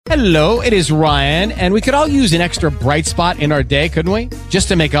Hello, it is Ryan, and we could all use an extra bright spot in our day, couldn't we? Just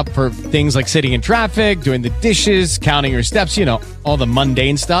to make up for things like sitting in traffic, doing the dishes, counting your steps, you know, all the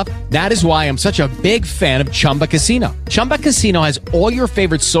mundane stuff. That is why I'm such a big fan of Chumba Casino. Chumba Casino has all your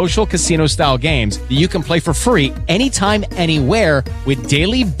favorite social casino-style games that you can play for free anytime, anywhere with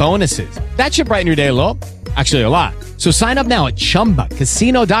daily bonuses. That should brighten your day a little. Actually, a lot. So sign up now at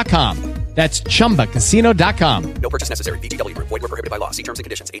ChumbaCasino.com. That's ChumbaCasino.com. No purchase necessary. VGW Group. Void where prohibited by law. See terms and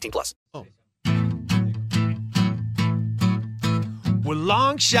conditions. 18+. Oh. We're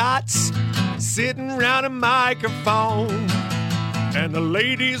long shots sitting around a microphone, and the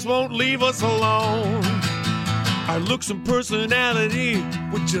ladies won't leave us alone. Our looks and personality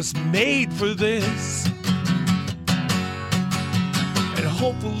were just made for this, and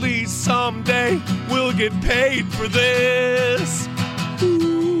hopefully someday we'll get paid for this.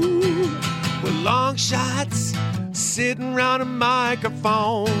 We're long shots sitting around a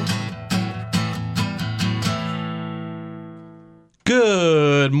microphone.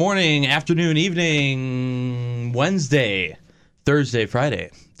 Good morning, afternoon, evening, Wednesday, Thursday,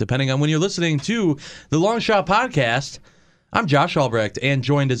 Friday, depending on when you're listening to the Longshot podcast. I'm Josh Albrecht, and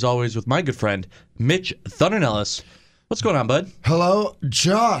joined as always with my good friend, Mitch Thundernellis. What's going on, bud? Hello,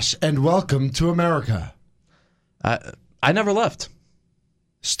 Josh, and welcome to America. I never left.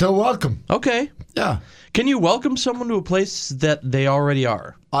 Still welcome. Okay. Yeah. Can you welcome someone to a place that they already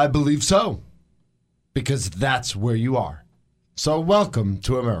are? I believe so, because that's where you are. So welcome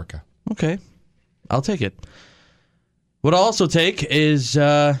to America. Okay. I'll take it. What I'll also take is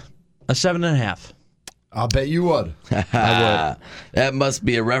a 7.5. I'll bet you would. I would. That must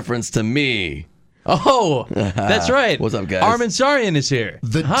be a reference to me. Oh, that's right. What's up, guys? Armen Sarian is here.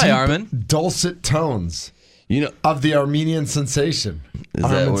 Hi, deep, Armen. dulcet tones of the Armenian sensation. Is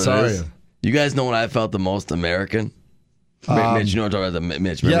Armen that what Sarian. it is? You guys know when I felt the most American? Mitch, you know what I'm talking about?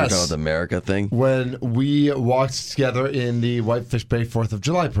 Mitch, remember talking about the America thing? When we walked together in the Whitefish Bay 4th of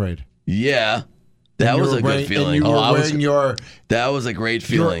July parade. Yeah. That was a good feeling. And you were wearing that was a great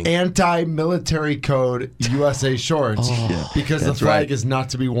feeling. Your anti-military code USA shorts because the flag is not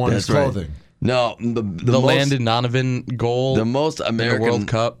to be worn as clothing. Right. No, the Landon Donovan goal. The most American World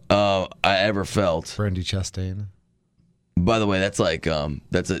Cup I ever felt. Brandy Chastain. By the way, that's like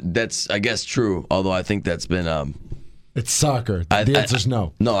that's I guess true. Although I think that's been it's soccer. The answer's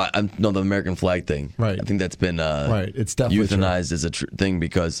no. No, the American flag thing. Right. I think that's been right. It's definitely euthanized true. as a thing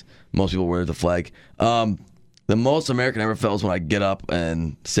because most people wear the flag. The most American I ever felt was when I get up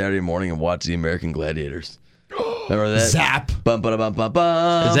and Saturday morning and watch the American Gladiators. Remember that? Zap. Bum, ba, bum, bum,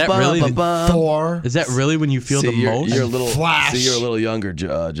 bum, Is that bum, really bum, bum. Thor? Is that really when you feel the most? You're a little Flash. See, you're a little younger,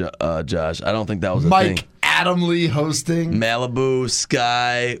 Josh. I don't think that was a Mike thing. Adamle hosting. Malibu,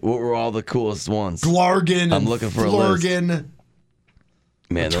 Sky. What were all the coolest ones? Glargan. I'm looking for a list.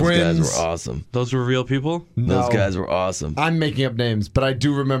 Man, those Twins. guys were awesome. Those were real people? No. Those guys were awesome. I'm making up names, but I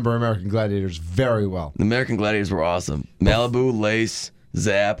do remember American Gladiators very well. The American Gladiators were awesome. Malibu, Lace,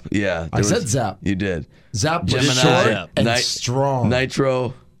 Zap. Yeah. I said Zap. You did. Zap was Gemini, short and strong.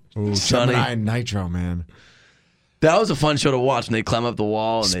 Nitro. Ooh, Sunny. Gemini and Nitro, man. That was a fun show to watch when they climb up the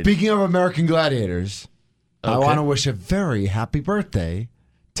wall. And Speaking of American Gladiators, I Okay. want to wish a very happy birthday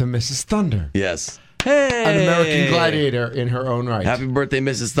to Mrs. Thunder. Yes. Hey! An American gladiator in her own right. Happy birthday,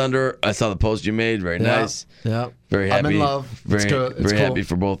 Mrs. Thunder. I saw the post you made. Very nice. Yeah. Very happy. I'm in love. Very, It's very cool. happy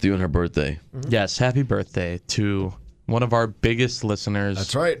for both you and her birthday. Yes, happy birthday to one of our biggest listeners.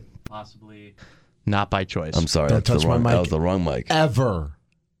 That's right. Possibly not by choice. I'm sorry. Don't touch my mic. That was the wrong mic. Ever.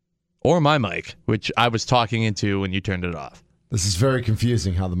 Or my mic, which I was talking into when you turned it off. This is very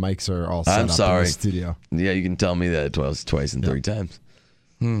confusing how the mics are all set I'm up in sorry. the studio. Yeah, you can tell me that twice and 3 times.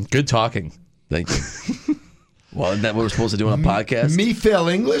 Good talking. Thank you. Well, isn't that what we're supposed to do on a podcast? Me fail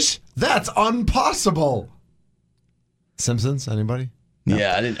English? That's impossible. Simpsons? Anybody? No.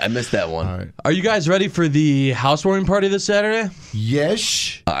 Yeah, I missed that one. All right. Are you guys ready for the housewarming party this Saturday?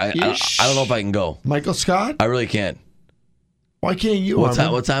 Yes. I don't know if I can go. Michael Scott? I really can't. Why can't you? What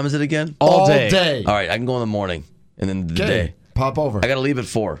Armin? time is it again? All day. All right, I can go in the morning and then the Okay. day. Pop over. I got to leave at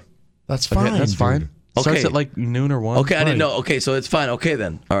 4. That's fine. That's fine. dude. Starts Okay. at like noon or 1. Okay, I didn't Right. know. Okay, so it's fine. Okay,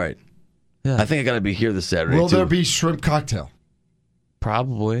 then. All right. Yeah. I think I got to be here this Saturday, Will too. there be shrimp cocktail?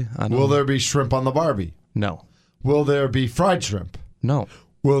 Probably. I don't Will know. there be shrimp on the Barbie? No. Will there be fried shrimp? No.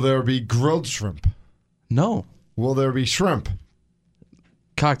 Will there be grilled shrimp? No. Will there be shrimp?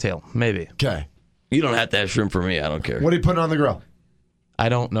 Cocktail, maybe. Okay. You don't have to have shrimp for me. I don't care. What are you putting on the grill? I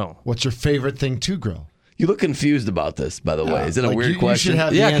don't know. What's your favorite thing to grill? You look confused about this, by the way. Is it a Like, weird you question? should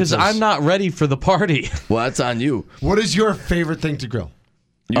have the Yeah, because answers. I'm not ready for the party. Well, that's on you. What is your favorite thing to grill?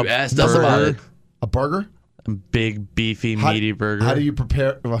 You asked us about it. A burger? A big, beefy, meaty burger. How do you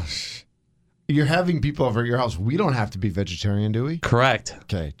prepare? Well, you're having people over at your house. We don't have to be vegetarian, do we? Correct.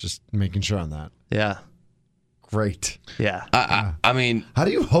 Okay, just making sure on that. Yeah. Great. Yeah. I mean, how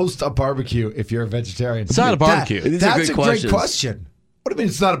do you host a barbecue if you're a vegetarian? It's not a barbecue. That's a great question. What do you mean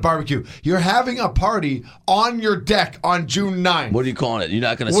it's not a barbecue? You're having a party on your deck on June 9th. what are you calling it? You're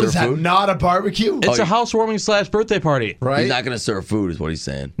not going to What serve is that, food? not a barbecue? It's a housewarming / birthday party. Right? He's not going to serve food is what he's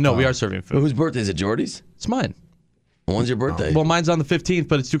saying. No, we are serving food. Whose birthday is it, Jordy's? It's mine. When's your birthday? Well, mine's on the 15th,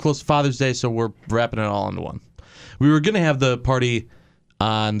 but it's too close to Father's Day, so we're wrapping it all into one. We were going to have the party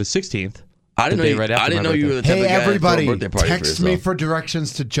on the 16th. I didn't know you were the type Hey, of guy everybody, to throw a birthday party text for me yourself. for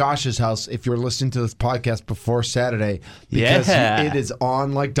directions to Josh's house if you're listening to this podcast before Saturday because Yeah. it is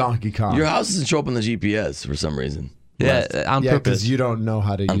on like Donkey Kong. Your house doesn't show up on the GPS for some reason. Yeah, on Yeah, purpose. because you don't know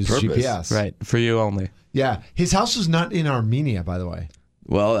how to use purpose. GPS. Right, for you only. Yeah, his house is not in Armenia, by the way.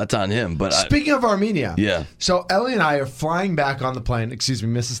 Well, that's on him. But Speaking of Armenia, Yeah. So Ellie and I are flying back on the plane. Excuse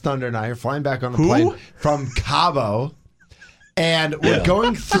me, Mrs. Thunder and I are flying back on the Who? plane from Cabo, and we're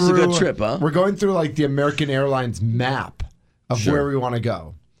going through. a good trip, huh? We're going through like the American Airlines map of where we want to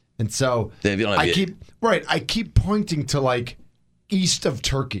go, and so Dave, you don't have I keep pointing to like east of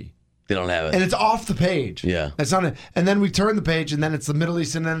Turkey. they don't have it. And it's off the page. Yeah. It's not and then we turn the page and then it's the Middle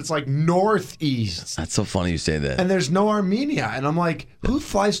East and then it's like northeast. That's so funny you say that. And there's no Armenia. And I'm like, who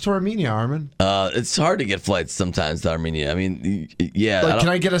flies to Armenia, Armin? It's hard to get flights sometimes to Armenia. I mean, yeah. Like, can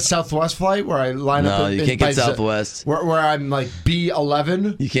I get a Southwest flight where I line up? No, you can't get Southwest. Where I'm like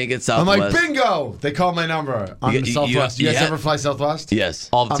B11? You can't get I'm Southwest. like, bingo! They call my number on You- Southwest. You, you guys have- ever fly Southwest? Yes.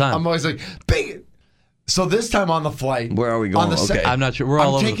 All the time. I'm always like, bing! So this time on the flight. Where are we going? On the Okay. I'm not sure. We're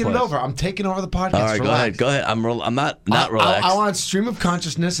all over the taking place. it over. I'm taking over the podcast. All right, Relax. go ahead. I'm not relaxed. I want stream of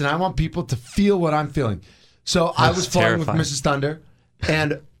consciousness, and I want people to feel what I'm feeling. So I was flying terrifying. with Mrs. Thunder,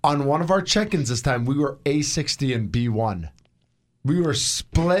 and on one of our check-ins this time, we were A60 and B1. We were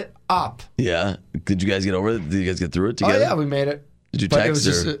split up. Yeah. Did you guys get over it? Did you guys get through it Oh together? yeah, we made it. Did you But text it was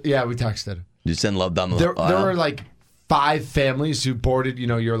or just, yeah, we texted. did you send love down the There aisle? were like 5 families who boarded. You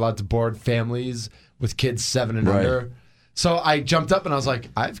know, you're allowed to board families with kids 7 and Right. under. So I jumped up and I was like,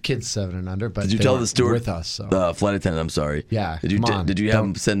 I have kids 7 and under, but Did you they tell weren't the steward with us? So. flight attendant? I'm sorry. Yeah, Did you come on, did you have don't-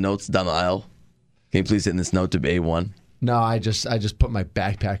 him send notes down the aisle? Can you please send this note to A1? No, I just put my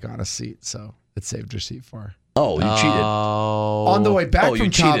backpack on a seat, so it saved your seat for her. Oh, you cheated. Oh. On the way back Oh, you from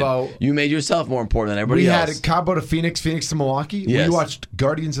cheated. Cabo, You made yourself more important than everybody we else. had Cabo to Phoenix, Phoenix to Milwaukee. Yes. We watched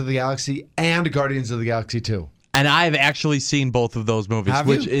Guardians of the Galaxy and Guardians of the Galaxy 2. And I've actually seen both of those movies, Have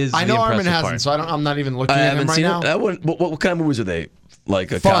which you? is I know the Armin impressive hasn't, part. so I'm not even looking I at him haven't right seen now. it. What kind of movies are they?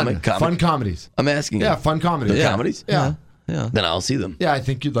 Like a Fun, comic? fun comedies. I'm asking. Yeah, you. fun comedies. They're Yeah. comedies? Yeah. Yeah. Then I'll see them. Yeah, I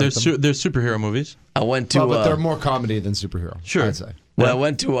think you'd like them. They're superhero movies. I went to. Well, but they're more comedy than superhero. Sure. I'd say. I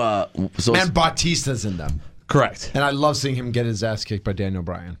went to. And Bautista's in them. Correct. And I love seeing him get his ass kicked by Daniel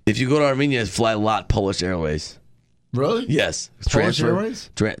Bryan. If you go to Armenia, fly LOT Polish Airways. Really? Yes. Polish Airways?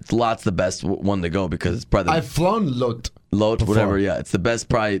 LOT's the best one to go because it's probably I've flown LOT. LOT, before. whatever. Yeah, it's the best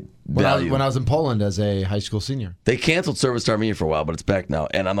probably When value. I was in Poland as a high school senior. They canceled service to Armenia for a while, but it's back now.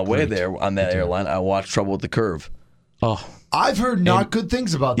 And on the way there, on that airline, I watched Trouble with the Curve. Oh, I've heard not good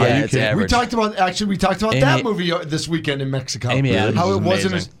things about that. Yeah, it's We average. talked about Amy- that movie this weekend in Mexico. Amy Adams How is it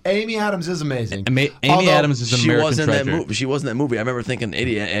wasn't. amazing. Amy Adams is amazing. Amy Although- Adams is an She American wasn't in that treasure. movie. She wasn't in that movie. I remember thinking,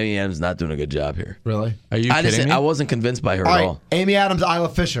 Amy Adams is not doing a good job here. Really? Are you kidding me? I wasn't convinced by her All at right. all. Amy Adams, Isla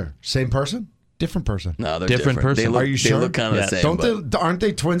Fisher, same person, different person. No, they're Different different. person. They look, Are you They sure? look kind of Yes. the same. Don't they? Aren't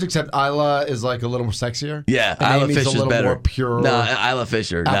they twins? Except Isla is like a little more sexier. Yeah, and Isla Amy's Fisher's a little better. more pure. No, Isla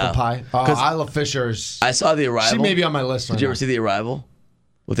Fisher. apple no. pie. 'Cause Isla Fisher's. I saw The Arrival. She may be on my list. Did right you now. ever see The Arrival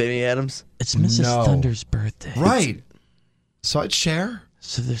with Amy Adams? It's Mrs. No. Thunder's birthday. Right. So I'd share.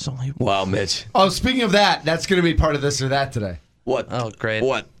 So there's only Wow, Mitch. Oh, speaking of that, that's going to be part of this or that today. What? Oh, great.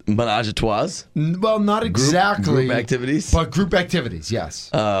 What? Menage a trois? Well, not exactly. Group activities? But group activities,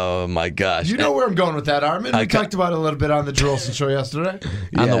 yes. Oh, my gosh. You know where I'm going with that, Armin. We I ca- talked about it a little bit on the Drew Olson show yesterday.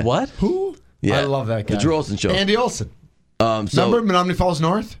 On Yeah. the what? Who? Yeah. I love that guy. The Drew Olson show. Andy Olson. So, Remember Menominee Falls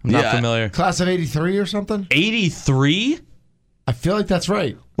North? I'm not Yeah. familiar. Class of 83 or something? 83? I feel like that's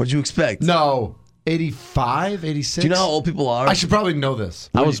right. what'd you expect? No, 85, 86? Do you know how old people are? I should probably know this.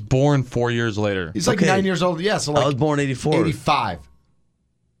 I was born 4 years later. He's like Okay. 9 years old. Yeah, so like I was born 84. 85.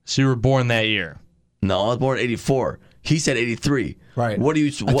 So you were born that year. No, I was born 84. He said 83. Right. What do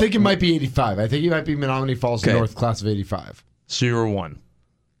you... I think it might be 85. I think he might be Menominee Falls Okay. North class of 85. So you were 1.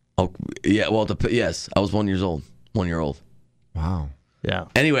 Oh, yeah, well, yes. I was 1 year old. 1 year old. Wow. Yeah.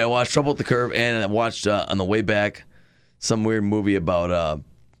 Anyway, I watched Trouble with the Curve, and I watched, on the way back, some weird movie about...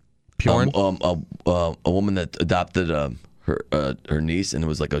 Bjorn? a woman that adopted her niece and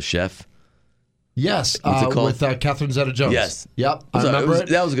was like a chef. Yes, What's it called? with Catherine Zeta-Jones. Yes. Yep, I That's all right. remember it.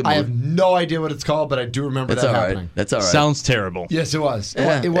 That was a good I movie. have no idea what it's called, but I do remember That's that all right. happening. That's all right. Sounds terrible. Yes, it was.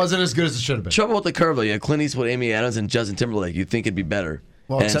 Yeah. It wasn't as good as it should have been. Trouble with the Curve, though. You had Clint Eastwood, Amy Adams, and Justin Timberlake. You'd think it'd be better.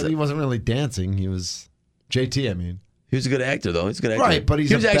 Well, And except he wasn't really dancing. He was JT, I mean. he was a good actor, though. He's a good actor. Right, but he's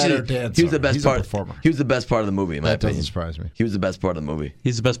He was a better actually- dancer. He was the best He's a part. performer. He was the best part of the movie, in my That opinion. doesn't surprise me. He was the best part of the movie.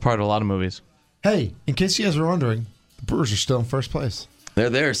 He's the best part of a lot of movies. Hey, in case you guys were wondering, the Brewers are still in first place. They're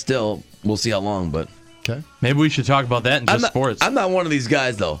there still. We'll see how long, but Okay. Maybe we should talk about that in just sports. I'm not one of these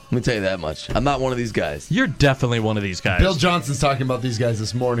guys, though. Let me tell you that much. I'm not one of these guys. You're definitely one of these guys. Bill Johnson's talking about these guys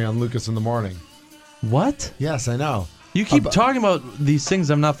this morning on Lucas in the Morning. What? Yes, I know. You keep talking about these things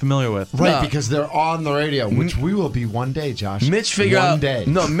I'm not familiar with. Right, No. because they're on the radio, which we will be one day, Josh. Mitch figure one out. day.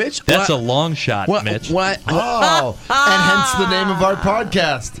 No, Mitch. That's a long shot, Mitch. What? Oh, and hence the name of our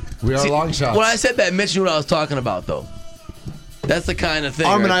podcast. We are Longshots. When I said that, Mitch knew what I was talking about, though. That's the kind of thing.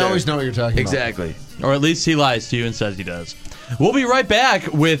 Armen, right I there. always know what you're talking Exactly. Or at least he lies to you and says he does. We'll be right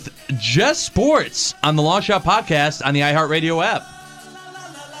back with Just Sports on the Longshot Podcast on the iHeartRadio app.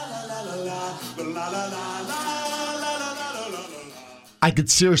 I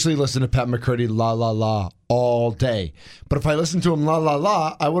could seriously listen to Pat McCurdy la la la all day. But if I listened to him la la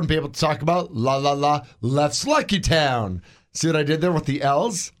la, I wouldn't be able to talk about la la la Left's Lucky Town. See what I did there with the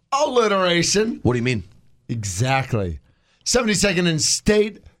L's? Alliteration. What do you mean? Exactly. 72nd in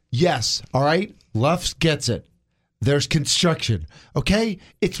state, yes. All right? Lefts gets it. There's construction. Okay?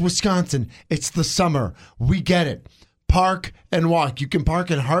 It's Wisconsin. It's the summer. We get it. Park and walk. You can park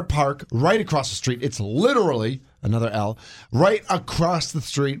in Hart Park right across the street. It's literally, another L, right across the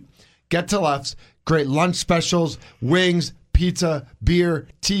street. Get to Lefts. Great lunch specials, wings, pizza, beer,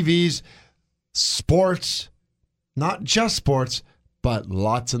 TVs, sports. Not just sports, but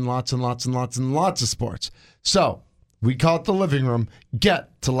lots and lots and lots and lots and lots of sports. So, we call it the living room.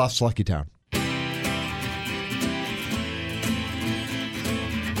 Get to Left's Lucky Town.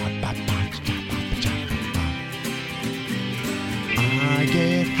 I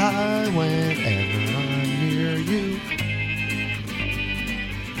get high whenever I'm near you.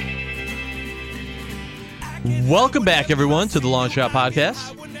 Welcome back, everyone, to the Longshot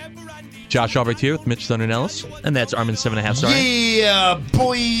Podcast. Josh Albrecht here with Mitch Thunder Nellis, and that's Armin 7.5 Star. Yeah,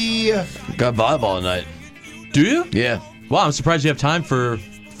 boy. Got volleyball tonight. Do you? Yeah, Wow, I'm surprised you have time for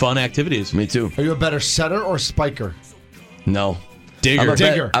fun activities. me too. Are you a better setter or spiker? No.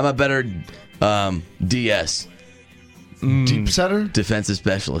 Digger. I'm a better DS, Deep setter? defensive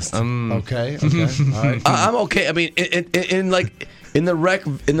specialist. Okay. All right. I'm okay. I mean, in the rec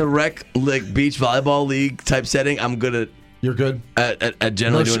like beach volleyball league type setting, I'm good You're good? at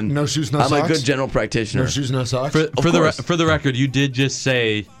generally No doing. no shoes, no I'm socks? a good general practitioner. No shoes, no socks? For course. the record, you did just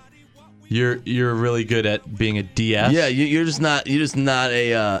say you're really good at being a DS. Yeah, you just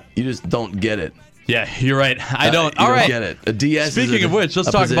don't get it. Yeah, you're right. I don't. You All don't right. get it. A DS. Speaking is of which, let's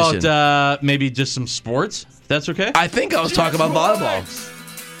a talk position. about maybe just some sports. If that's okay. I think I was talking about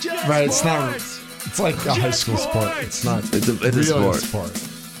volleyball. Right, it's not. It's like a high school sport. It's not. It's a really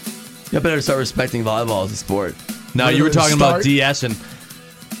sport. You better start respecting volleyball as a sport. No, Wait a you were minute, talking start? about DS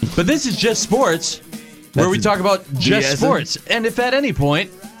but this is just sports, where we talk about just DS-ing? sports. And if at any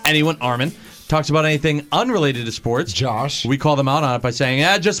point anyone, Armin, talks about anything unrelated to sports, Josh. we call them out on it by saying,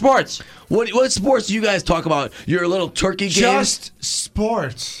 just sports. What sports do you guys talk about? Your little turkey games? Just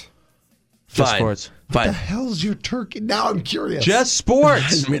sports. Just Fine. sports. The Fine. hell's your turkey? Now I'm curious. Just I sports.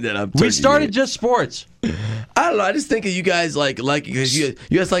 just made that up. We Turkey started game. just sports. I don't know. I just think that you guys like because you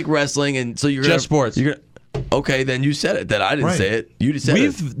guys like wrestling, and so you're Just sports. You're gonna, okay, then you said it. That I didn't Right. say it. You just said it.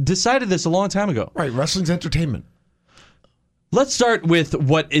 We've decided this a long time ago. Right, wrestling's entertainment. Let's start with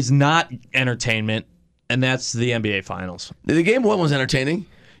what is not entertainment, and that's the NBA Finals. The game one was entertaining.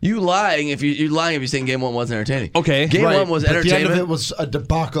 You're lying if you're saying game one wasn't entertaining. Okay. Game Right, one was but entertainment. the end of it was a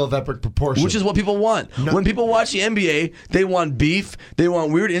debacle of epic proportion. Which is what people want. No. When people watch the NBA, they want beef. They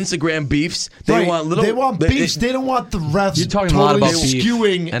want weird Instagram beefs. They Right, want little. They want beefs. They don't want the refs You're talking a lot totally about beef,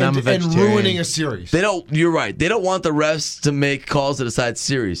 skewing and I'm a and vegetarian. ruining a series. They don't. You're right. They don't want the refs to make calls to decide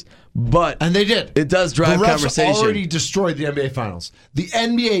series. But And they did. It does drive the refs conversation. already destroyed the NBA Finals. The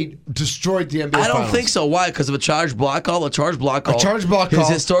NBA destroyed the NBA I Finals. don't think so. Why? Because of a charged block call. A charged block call. A charged block call. has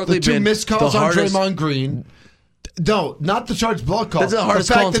historically the two been missed calls the on hardest. Draymond Green. No, not the charged block call. That's the hardest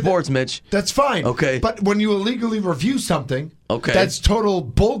fact call in that- sports, Mitch. That's fine. Okay. But when you illegally review something, Okay. that's total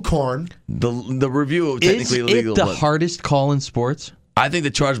bullcorn. The review Is technically illegal. it the but hardest call in sports? I think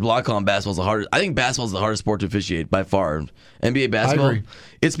the charged block call in basketball is the hardest. I think basketball is the hardest sport to officiate by far. NBA basketball, agree.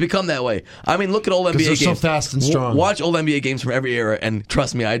 it's become that way. I mean, look at old NBA they're games. so fast and strong. Watch old NBA games from every era, and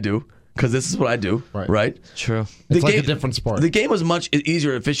trust me, I do. because this is what I do, right? True. It's like a different sport. The game was much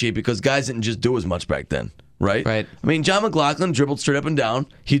easier to officiate because guys didn't just do as much back then, right? Right. I mean, John McLaughlin dribbled straight up and down.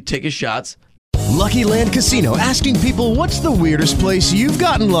 He'd take his shots. Lucky Land Casino, asking people, what's the weirdest place you've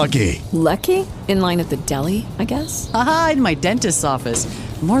gotten lucky? Lucky? In line at the deli, I guess? Aha, in my dentist's office.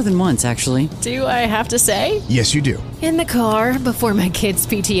 More than once, actually. Do I have to say? Yes, you do. In the car before my kids'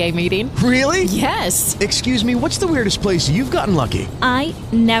 PTA meeting. Really? Yes. Excuse me, what's the weirdest place you've gotten lucky? I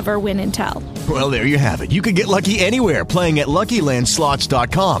never win and tell. Well, there you have it. You can get lucky anywhere, playing at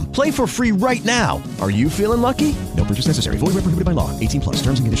LuckyLandSlots.com. Play for free right now. Are you feeling lucky? No purchase necessary. Void where prohibited by law. 18+.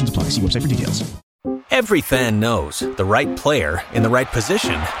 Terms and conditions apply. See website for details. Every fan knows the right player in the right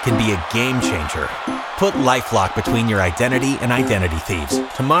position can be a game changer. Put LifeLock between your identity and identity thieves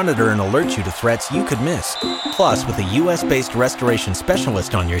to monitor and alert you to threats you could miss. Plus, with a U.S.-based restoration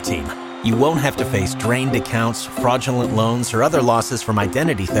specialist on your team, you won't have to face drained accounts, fraudulent loans, or other losses from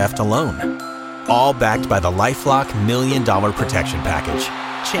identity theft alone. All backed by the LifeLock $1 Million Protection Package.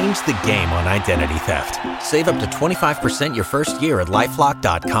 Change the game on identity theft. Save up to 25% your first year at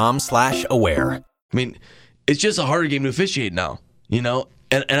LifeLock.com/aware. I mean, it's just a harder game to officiate now, you know?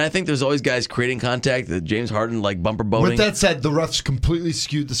 And I think there's always guys creating contact. That James Harden, like bumper boating. With that said, the refs completely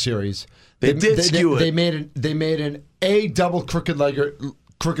skewed the series. They did skew it. They made an A double crooked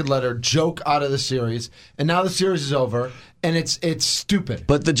letter joke out of the series, and now the series is over, and it's stupid.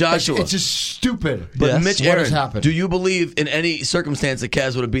 But the Joshua, it's just stupid. But Mitch, what Aaron, has happened? do you believe in any circumstance the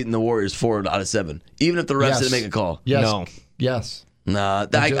Cavs would have beaten the Warriors 4 out of 7, even if the refs didn't make a call? Yes. No. Yes. Nah,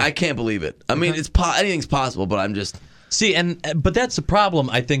 I can't believe it. I mean, anything's possible, but I'm just but that's the problem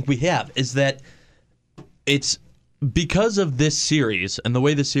I think we have is that it's because of this series and the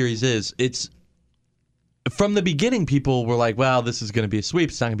way the series is. It's from the beginning, people were like, "Well, this is going to be a sweep.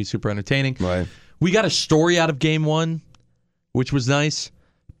 It's not going to be super entertaining." Right. We got a story out of Game 1, which was nice,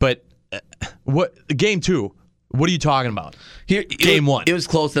 but Game 2? What are you talking about? Game 1. It was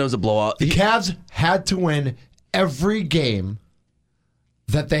close. Then it was a blowout. The Cavs had to win every game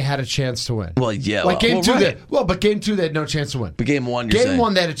that they had a chance to win. Well, yeah. Like Game 2, right. but Game 2 they had no chance to win. But Game 1, Game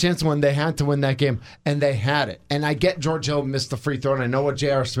 1 they had a chance to win. They had to win that game, and they had it. And I get George Hill missed the free throw, and I know what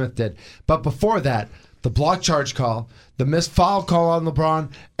J.R. Smith did. But before that, the block charge call, the missed foul call on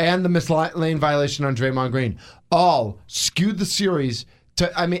LeBron, and the missed lane violation on Draymond Green all skewed the series.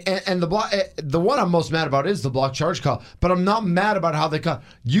 And the one I'm most mad about is the block charge call. But I'm not mad about how they call.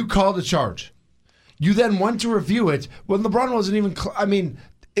 You called the charge. You then went to review it when LeBron wasn't even.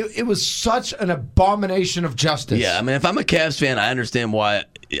 It was such an abomination of justice. Yeah, I mean, if I'm a Cavs fan, I understand why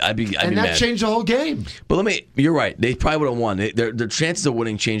I'd be that mad. changed the whole game. But you're right. They probably would have won. Their chances of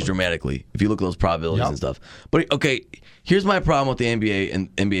winning changed dramatically if you look at those probabilities and stuff. But okay, here's my problem with the NBA and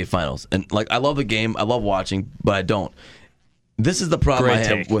NBA Finals. And I love the game, I love watching, but I don't. This is the problem I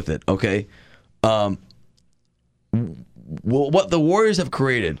have with it. Okay, what the Warriors have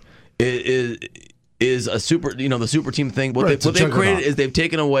created is a super, the super team thing. What they've created is they've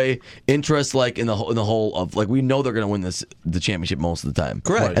taken away interest, in the whole of we know they're going to win the championship most of the time.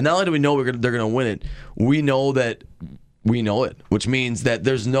 Correct. Right. And not only do we know they're going to win it, we know that we know it, which means that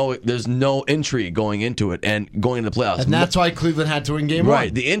there's no intrigue going into it and going into the playoffs. And that's why Cleveland had to win Game 1.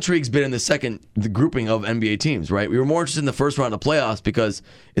 Right. The intrigue's been in the grouping of NBA teams, right? We were more interested in the first round of the playoffs because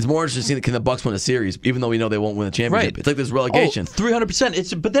it's more interesting to see can the Bucks win a series, even though we know they won't win the championship. Right. It's like this relegation.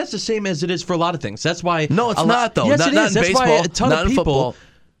 300%. But that's the same as it is for a lot of things. That's why. No, it's not, though. Yes, not it in is. That's baseball, why a ton not of in people. Football,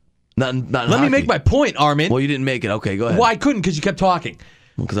 not in Let hockey. me make my point, Armen. Well, you didn't make it. Okay, go ahead. Well, I couldn't because you kept talking.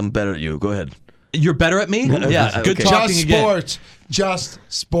 Because I'm better at you. Go ahead. You're better at me? Yeah, good Okay. talking Just again. sports. Just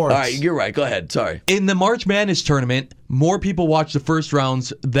sports. All right, you're right. Go ahead. Sorry. In the March Madness tournament, more people watch the first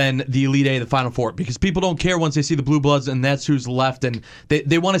rounds than the Elite Eight, the Final Four, because people don't care once they see the Blue Bloods and that's who's left, and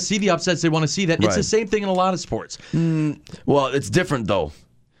they want to see the upsets. They want to see that. It's the same thing in a lot of sports. Well, it's different, though.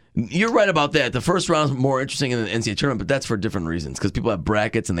 You're right about that. The first round is more interesting in the NCAA tournament, but that's for different reasons, because people have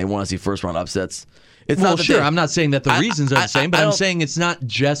brackets and they want to see first-round upsets. It's Well, not sure, I'm not saying that the reasons are the same, but I'm saying it's not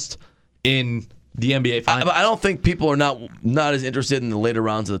just in the NBA Finals. I don't think people are not as interested in the later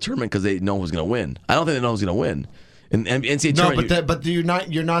rounds of the tournament because they know who's going to win. I don't think they know who's going to win. In NCAA tournament, but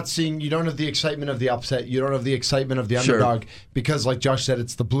you're not seeing. You don't have the excitement of the upset. You don't have the excitement of the underdog because, like Josh said,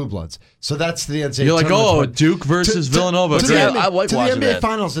 it's the Blue Bloods. So that's the NCAA. You're like, tournament Duke versus Villanova. I like to the watching NBA that.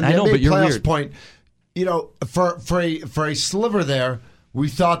 Finals and the I know, NBA but you're playoffs weird. point. For a sliver there, we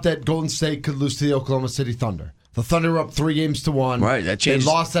thought that Golden State could lose to the Oklahoma City Thunder. The Thunder were up 3-1. Right, that changes.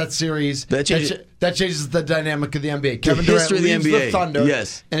 They lost that series. That changes the dynamic of the NBA. Kevin Durant history of the leaves NBA. the Thunder,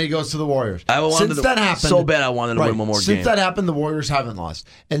 Yes. and he goes to the Warriors. Since that happened, so bad I wanted to win one more game. Since that happened, the Warriors haven't lost.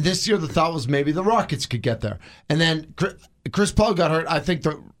 And this year, the thought was maybe the Rockets could get there. And then Chris Paul got hurt. I think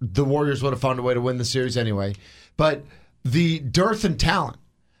the Warriors would have found a way to win the series anyway. But the dearth in talent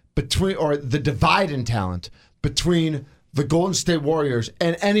the divide in talent between the Golden State Warriors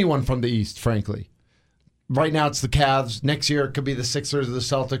and anyone from the East, frankly. Right now, it's the Cavs. Next year, it could be the Sixers or the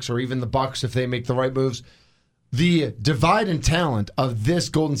Celtics or even the Bucks if they make the right moves. The divide in talent of this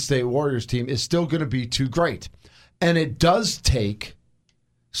Golden State Warriors team is still going to be too great. And it does take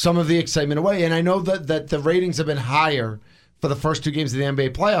some of the excitement away. And I know that the ratings have been higher for the first 2 games of the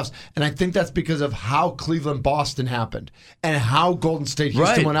NBA playoffs, and I think that's because of how Cleveland-Boston happened and how Golden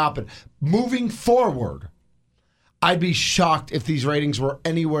State-Houston went up. Moving forward, I'd be shocked if these ratings were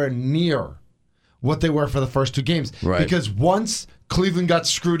anywhere near what they were for the first 2 games. Right. Because once Cleveland got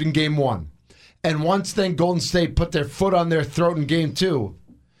screwed in Game 1, and once then Golden State put their foot on their throat in Game 2,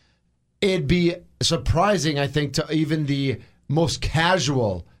 it'd be surprising, I think, to even the most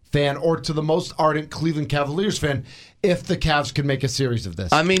casual fan or to the most ardent Cleveland Cavaliers fan if the Cavs could make a series of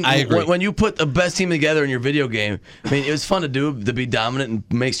this. I mean, I agree. when you put the best team together in your video game, I mean, it was fun to do, to be dominant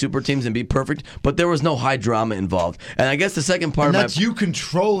and make super teams and be perfect, but there was no high drama involved. And I guess the second part and of that's you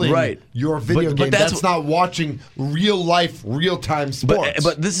controlling your video game. That's not watching real life, real time sports.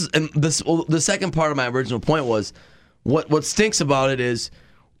 But the second part of my original point was what stinks about it is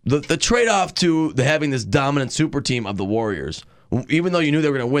the trade-off to having this dominant super team of the Warriors. Even though you knew they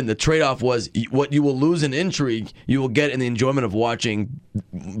were going to win, the trade-off was what you will lose in intrigue, you will get in the enjoyment of watching,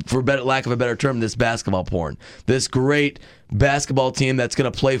 for lack of a better term, this basketball porn. This great basketball team that's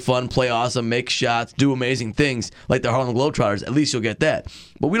going to play fun, play awesome, make shots, do amazing things like the Harlem Globetrotters. At least you'll get that.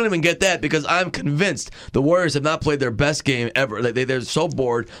 But we don't even get that because I'm convinced the Warriors have not played their best game ever. They're so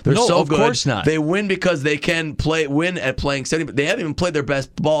bored. They're so good. Of course not. They win because they can win at playing steady, but they haven't even played their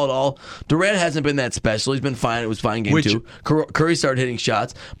best ball at all. Durant hasn't been that special. He's been fine. It was fine game 2. Curry started hitting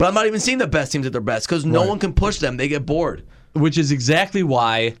shots. But I'm not even seeing the best teams at their best because no one can push them. They get bored. Which is exactly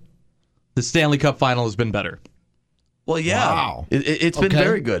why the Stanley Cup final has been better. Well, yeah. Wow. It's been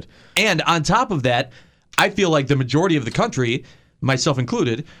very good. And on top of that, I feel like the majority of the country, myself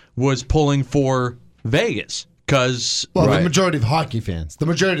included, was pulling for Vegas. The majority of hockey fans, the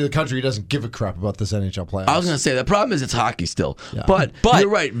majority of the country doesn't give a crap about this NHL playoffs. I was going to say, the problem is it's hockey still. Yeah. But you're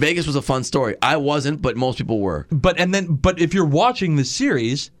right, Vegas was a fun story. I wasn't, but most people were. But if you're watching the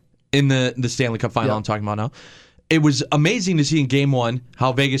series in the Stanley Cup final I'm talking about now, it was amazing to see in Game 1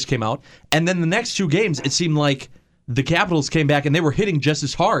 how Vegas came out. And then the next 2 games, it seemed like the Capitals came back and they were hitting just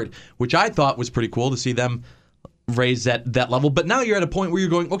as hard, which I thought was pretty cool to see them raise that level. But now you're at a point where you're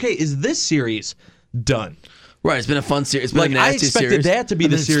going, okay, is this series done? Right, it's been a fun series. It's been a nasty series. I expected that to be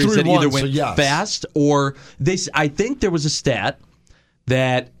the series that either went fast or this. I think there was a stat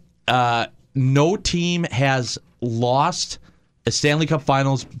that no team has lost a Stanley Cup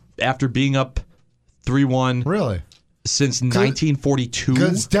Finals after being up 3-1. Really? Since 1942.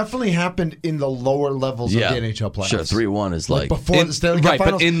 Because it's definitely happened in the lower levels of the NHL playoffs. Sure, 3-1 is like before the Stanley Cup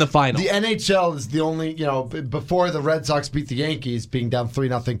Finals. But in the final. The NHL is the only, before the Red Sox beat the Yankees, being down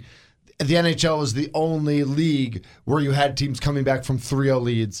 3-0. The NHL was the only league where you had teams coming back from 3-0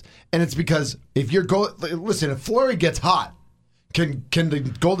 leads. And it's because if Fleury gets hot, can the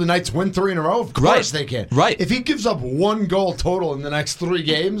Golden Knights win 3 in a row? Of course they can. Right. If he gives up 1 goal total in the next 3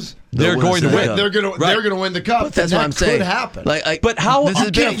 games, they're going to win. They're going to win the cup. But that's what I'm saying. Could happen. But how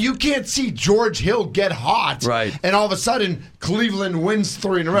you can't see George Hill get hot, right? And all of a sudden Cleveland wins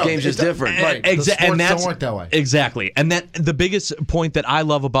 3 in a row. The game's just different, right? The sports don't work that way. Exactly. And that the biggest point that I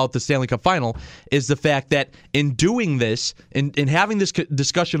love about the Stanley Cup Final is the fact that in doing this, in having this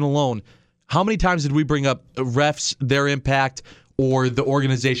discussion alone, how many times did we bring up refs, their impact, or the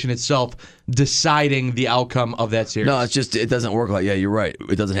organization itself deciding the outcome of that series? No, it's just, it doesn't work like, you're right.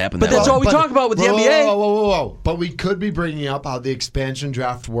 It doesn't happen But that's all we talk about with the NBA. Whoa. But we could be bringing up how the expansion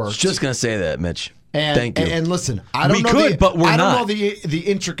draft works. I was just going to say that, Mitch. Thank you. And listen, I don't know the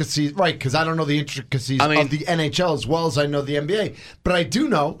intricacies, right, because I don't know the intricacies of the NHL as well as I know the NBA. But I do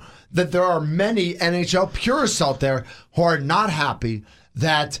know that there are many NHL purists out there who are not happy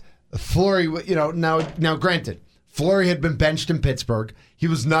that Fleury, now granted, Fleury had been benched in Pittsburgh. He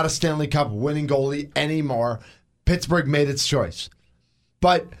was not a Stanley Cup winning goalie anymore. Pittsburgh made its choice.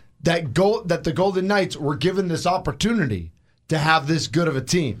 But that the Golden Knights were given this opportunity to have this good of a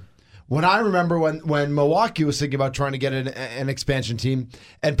team. When I remember when Milwaukee was thinking about trying to get an expansion team,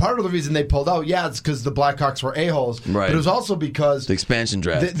 and part of the reason they pulled out, it's because the Blackhawks were a-holes. Right. But it was also because the expansion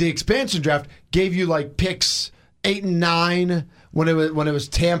draft. The expansion draft gave you like picks 8 and 9 when it was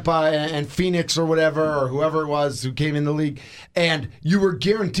Tampa and Phoenix or whatever, or whoever it was who came in the league, and you were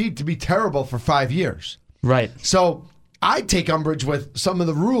guaranteed to be terrible for 5 years. Right. So I take umbrage with some of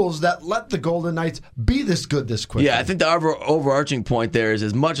the rules that let the Golden Knights be this good this quickly. Yeah, I think the overarching point there is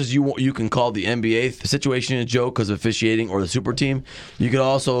as much as you can call the NBA situation a joke because of officiating or the super team, you can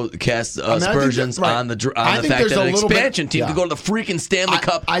also cast aspersions on the fact that an expansion team could go to the freaking Stanley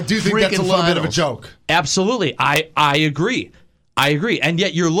Cup. I do think that's a little bit of a joke. Absolutely. I agree. And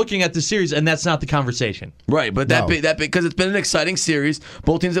yet you're looking at the series, and that's not the conversation. Right, but that because it's been an exciting series.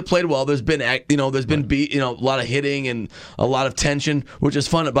 Both teams have played well. There's been a lot of hitting and a lot of tension, which is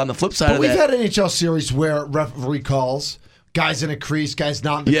fun. But on the flip side of that, we've had NHL series where referee calls guys in a crease, guys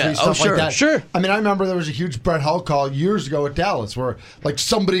not in the crease, stuff like that. Sure. I mean, I remember there was a huge Brett Hull call years ago at Dallas where like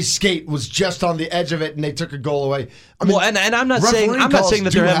somebody's skate was just on the edge of it and they took a goal away. I mean, and I'm not saying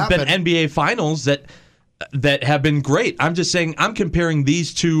that there haven't been NBA finals that have been great. I'm just saying I'm comparing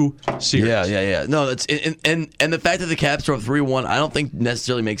these two series. Yeah. No, that's and the fact that the Caps are up 3-1, I don't think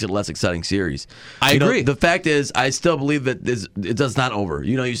necessarily makes it a less exciting series. I agree. The fact is, I still believe that it does not over.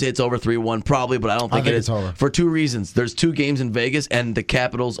 You say it's over 3-1 probably, but I don't think it is. Over. For two reasons. There's 2 games in Vegas, and the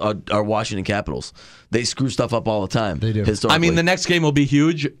Capitals are Washington Capitals. They screw stuff up all the time. They do. I mean, the next game will be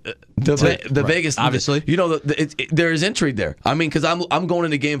huge. The Vegas, obviously. There is intrigue there. I mean, because I'm going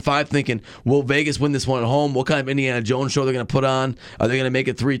into Game 5 thinking, will Vegas win this one at home? What kind of Indiana Jones show they're going to put on? Are they going to make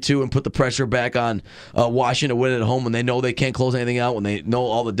it 3-2 and put the pressure back on Washington to win it at home when they know they can't close anything out, when they know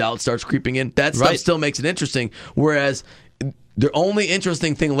all the doubt starts creeping in? That stuff still makes it interesting, whereas the only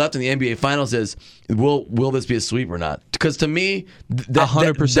interesting thing left in the NBA Finals is will this be a sweep or not? Because to me,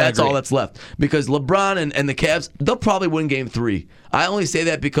 100% that's agree. all that's left. Because LeBron and the Cavs, they'll probably win Game 3. I only say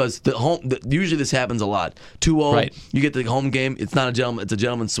that because usually this happens a lot. 2-0, you get the home game. It's not a gentleman. It's a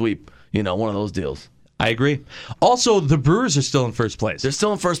gentleman's sweep. One of those deals. I agree. Also, the Brewers are still in first place. They're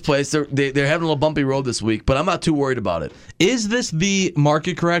still in first place. They're having a little bumpy road this week, but I'm not too worried about it. Is this the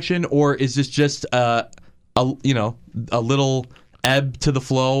market correction, or is this just a little ebb to the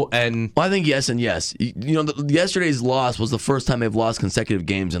flow? And I think yes and yes. Yesterday's loss was the first time they've lost consecutive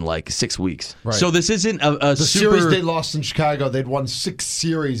games in like 6 weeks. Right. So this isn't the series they lost in Chicago. They'd won 6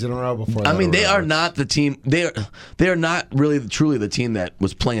 series in a row before that. I mean, they are not the team. They are not really truly the team that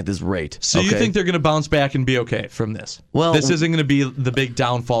was playing at this rate. So you think they're going to bounce back and be okay from this? Well, this isn't going to be the big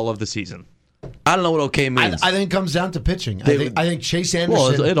downfall of the season. I don't know what okay means. I think it comes down to pitching. I think Chase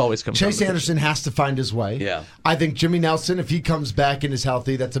Anderson. Well, it always comes. Chase Anderson has to find his way. Yeah. I think Jimmy Nelson, if he comes back and is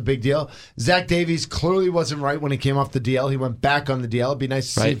healthy, that's a big deal. Zach Davies clearly wasn't right when he came off the DL. He went back on the DL. It'd be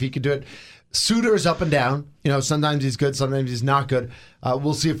nice to see if he could do it. Suter is up and down. Sometimes he's good, sometimes he's not good.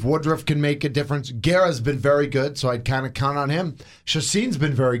 We'll see if Woodruff can make a difference. Guerra's been very good, so I'd kind of count on him. Chacin's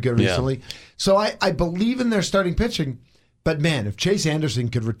been very good recently. Yeah. So I believe in their starting pitching. But, man, if Chase Anderson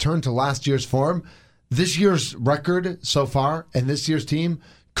could return to last year's form, this year's record so far and this year's team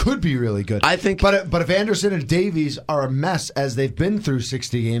could be really good. I think. But if Anderson and Davies are a mess as they've been through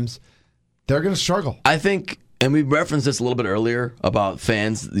 60 games, they're going to struggle. I think, and we referenced this a little bit earlier about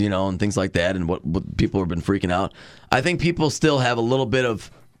fans, and things like that and what people have been freaking out. I think people still have a little bit of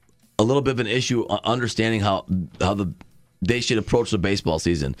an issue understanding how they should approach the baseball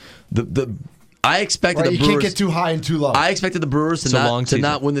season. I expected the Brewers. You can't get too high and too low. I expected the Brewers to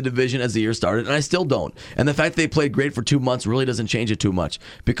not win the division as the year started, and I still don't. And the fact that they played great for 2 months really doesn't change it too much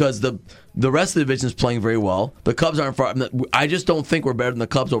because the rest of the division is playing very well. The Cubs aren't far. I just don't think we're better than the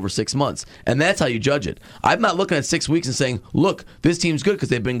Cubs over 6 months, and that's how you judge it. I'm not looking at 6 weeks and saying, "Look, this team's good because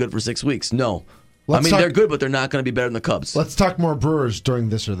they've been good for 6 weeks." No, they're good, but they're not going to be better than the Cubs. Let's talk more Brewers during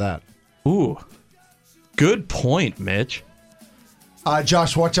this or that. Ooh, good point, Mitch.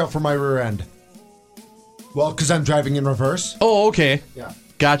 Josh, watch out for my rear end. Well, because I'm driving in reverse. Oh, okay. Yeah.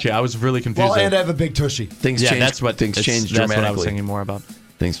 Gotcha. I was really confused. Well, and I have a big tushy. Things change. That's what things change That's dramatically. what I was thinking more about.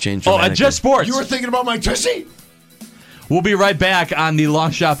 Things change dramatically. At Just Sports. You were thinking about my tushy? We'll be right back on the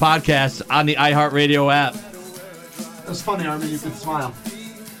Longshot podcast on the iHeartRadio app. That was funny, Armen. You could smile.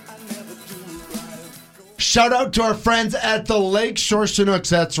 Shout out to our friends at the Lakeshore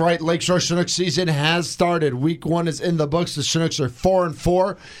Chinooks. That's right, Lakeshore Chinooks season has started. Week 1 is in the books. The Chinooks are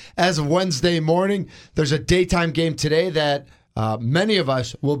 4-4 as of Wednesday morning. There's a daytime game today that many of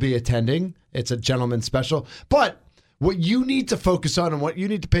us will be attending. It's a gentleman's special. But what you need to focus on and what you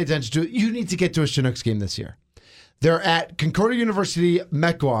need to pay attention to, you need to get to a Chinooks game this year. They're at Concordia University,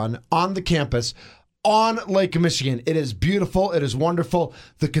 Mequon, on the campus, on Lake Michigan. It is beautiful. It is wonderful.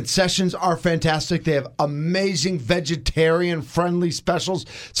 The concessions are fantastic. They have amazing vegetarian-friendly specials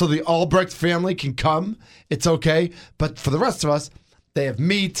so the Albrecht family can come. It's okay. But for the rest of us, They have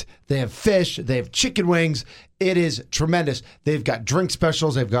meat, they have fish, they have chicken wings. It is tremendous. They've got drink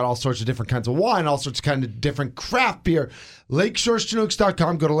specials. They've got all sorts of different kinds of wine, all sorts of kind of different craft beer.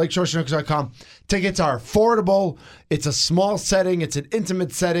 LakeshoreChinooks.com. Go to LakeshoreChinooks.com. Tickets are affordable. It's a small setting. It's an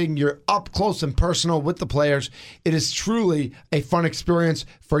intimate setting. You're up close and personal with the players. It is truly a fun experience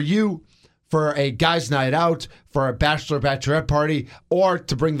for you, for a guys' night out, for a bachelorette party, or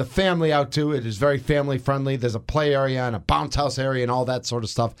to bring the family out to. It is very family friendly. There's a play area and a bounce house area and all that sort of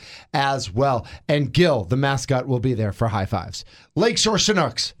stuff as well. And Gil, the mascot, will be there for high fives.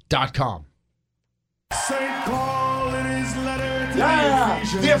 LakeshoreChinooks.com. St. Paul in his letter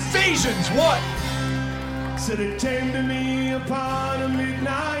to The Ephesians, what? said it came to me upon a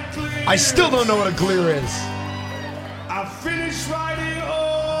midnight clear. I still don't know what a clear is. I finished writing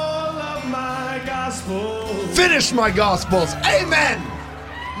all of my gospel. Finish my gospels. Amen.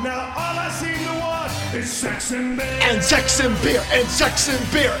 Now all I seem to want is sex and beer. And sex and beer. And sex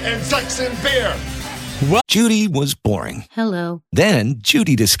and beer. And sex and beer. Judy was boring. Hello. Then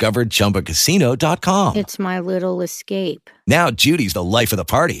Judy discovered ChumbaCasino.com. It's my little escape. Now Judy's the life of the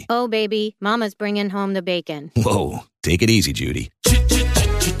party. Oh, baby, mama's bringing home the bacon. Whoa, take it easy, Judy.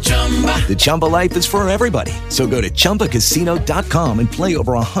 The Chumba life is for everybody. So go to ChumbaCasino.com and play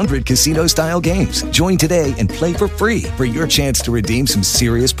over 100 casino-style games. Join today and play for free for your chance to redeem some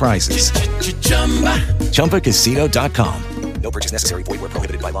serious prizes. ChumbaCasino.com. No purchase necessary. Void where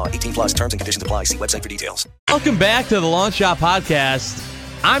prohibited by law. 18 plus terms and conditions apply. See website for details. Welcome back to the Longshot Podcast.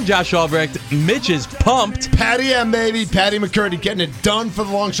 I'm Josh Albrecht. Mitch is pumped. Patty M, baby. Patty McCurdy getting it done for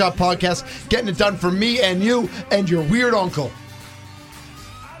the Longshot Podcast. Getting it done for me and you and your weird uncle.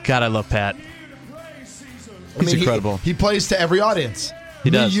 God, I love Pat. He's incredible. He plays to every audience.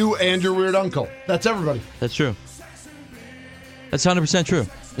 He does. Me, you, and your weird uncle. That's everybody. That's true. That's 100% true.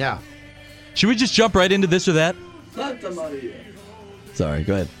 Yeah. Should we just jump right into this or that? Santa Maria. Sorry,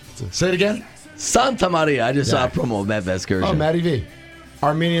 go ahead. Say it again. Santa Maria. I just saw a promo of Matt Vasgersian. Oh, Matty V.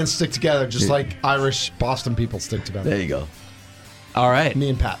 Armenians stick together just like Irish Boston people stick together. There you go. All right. Me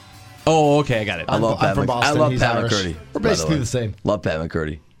and Pat. Oh, okay, I got it. I love Pat. I'm from Boston. I love He's Pat Irish. McCurdy. We're basically the same. Love Pat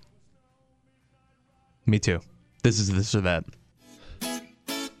McCurdy. Me too. This is this or that.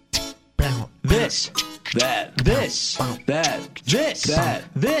 This. That. This. That. This. That.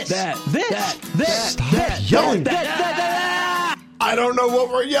 This. That. This. Stop yelling. I don't know what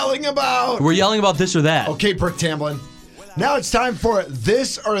we're yelling about. We're yelling about this or that. Okay, Brick Tamblin. Now it's time for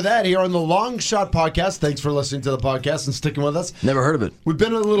This or That here on the Longshot Podcast. Thanks for listening to the podcast and sticking with us. Never heard of it. We've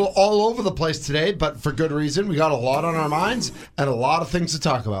been a little all over the place today, but for good reason. We got a lot on our minds and a lot of things to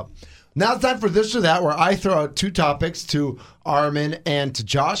talk about. Now it's time for This or That, where I throw out two topics to Armen and to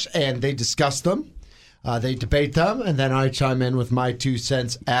Josh, and they discuss them. They debate them, and then I chime in with my 2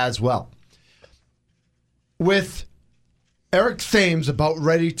 cents as well. With Eric Thames about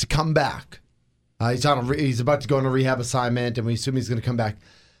ready to come back. He's about to go on a rehab assignment, and we assume he's going to come back.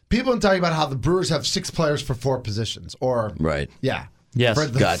 People are talking about how the Brewers have 6 players for 4 positions. Or right. Yeah. Yes.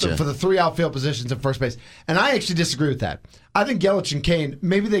 Gotcha. For the 3 outfield positions at first base. And I actually disagree with that. I think Yelich and Kane,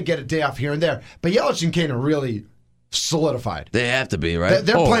 maybe they get a day off here and there, but Yelich and Kane are really solidified. They have to be, right?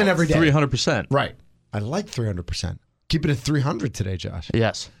 They're playing every day. 300%. Right. I like 300%. Keep it at 300 today, Josh.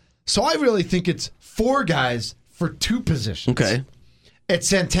 Yes. So I really think it's 4 guys for 2 positions. Okay. It's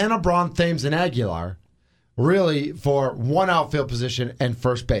Santana, Braun, Thames, and Aguilar, really for 1 outfield position and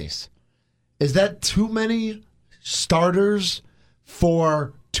first base. Is that too many starters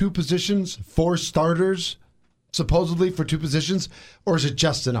for 2 positions? 4 starters, supposedly, for 2 positions? Or is it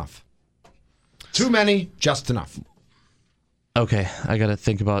just enough? Too many, just enough. Okay, I got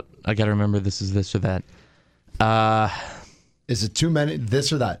to remember this is this or that. Is it too many,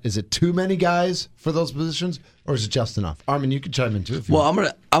 this or that? Is it too many guys for those positions, or is it just enough? Armin, you can chime in too. If you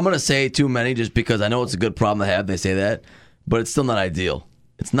want. I'm gonna say too many just because I know it's a good problem to have. They say that, but it's still not ideal.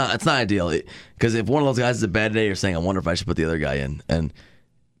 It's not ideal because if one of those guys is a bad day, you're saying, I wonder if I should put the other guy in, and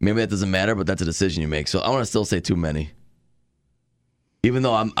maybe that doesn't matter, but that's a decision you make. So I want to still say too many, even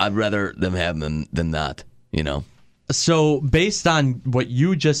though I'd rather them have them than not. You know. So based on what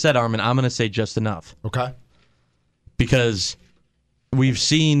you just said, Armin, I'm going to say just enough. Okay. Because we've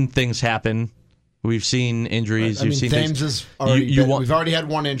seen things happen. We've seen injuries. Right. You've seen Thames things. is already we've already had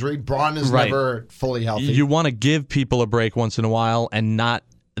 1 injury. Braun is never fully healthy. You want to give people a break once in a while and not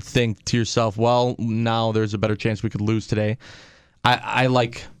think to yourself, well, now there's a better chance we could lose today. I'm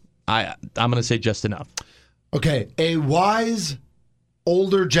going to say just enough. Okay. A wise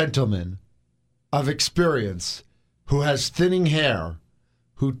older gentleman of experience who has thinning hair,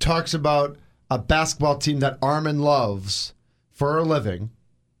 who talks about a basketball team that Armin loves for a living,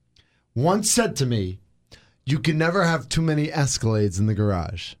 once said to me, you can never have too many Escalades in the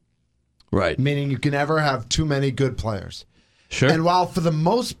garage. Right. Meaning you can never have too many good players. Sure. And while for the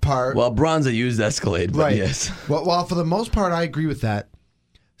most part... Well, Braun's a used Escalade, but yes. While for the most part I agree with that,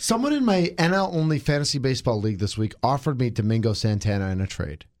 someone in my NL-only fantasy baseball league this week offered me Domingo Santana in a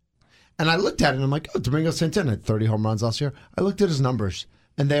trade. And I looked at it and I'm like, oh, Domingo Santana had 30 home runs last year. I looked at his numbers,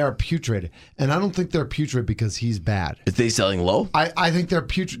 and they are putrid. And I don't think they're putrid because he's bad. Is they selling low? I think they're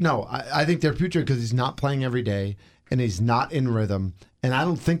putrid. No, I think they're putrid because he's not playing every day, and he's not in rhythm, and I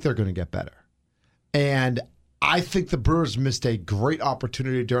don't think they're going to get better. And I think the Brewers missed a great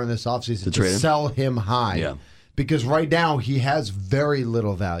opportunity during this offseason to sell him high. Yeah. Because right now he has very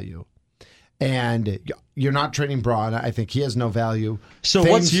little value. And you're not trading Braun. I think he has no value. So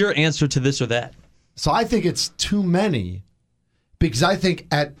what's your answer to this or that? So I think it's too many, because I think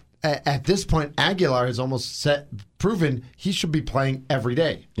at this point Aguilar has almost proven he should be playing every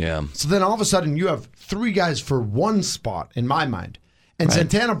day. Yeah. So then all of a sudden you have three guys for one spot in my mind. And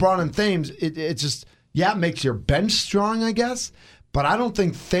Santana, Braun, and Thames, it just, it makes your bench strong, I guess. But I don't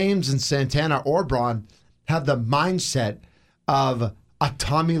think Thames and Santana or Braun have the mindset of a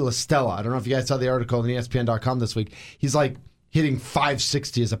Tommy La Stella. I don't know if you guys saw the article on ESPN.com this week. He's like hitting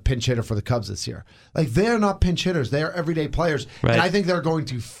 560 as a pinch hitter for the Cubs this year. Like, they're not pinch hitters. They're everyday players. Right. And I think they're going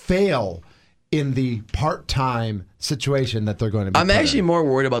to fail in the part-time situation that they're going to be I'm actually more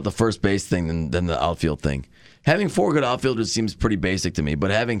worried about the first base thing than the outfield thing. Having four good outfielders seems pretty basic to me,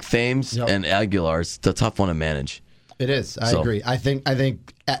 but having Thames and Aguilar is a tough one to manage. It is. I agree. I think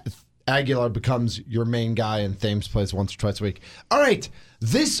Aguilar becomes your main guy, and Thames plays once or twice a week. All right,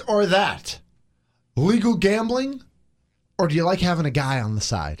 this or that. Legal gambling, or do you like having a guy on the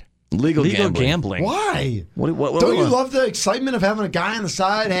side? Legal gambling. Why? What Don't you love the excitement of having a guy on the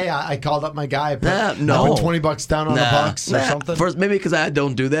side? Hey, I called up my guy. I put $20 down on the Bucks or something. First, maybe because I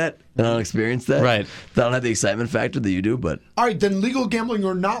don't do that and I don't experience that. Right. I don't have the excitement factor that you do. But all right, then legal gambling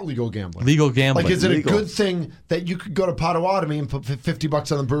or not legal gambling? Legal gambling. Like, is it a good thing that you could go to Potawatomi and put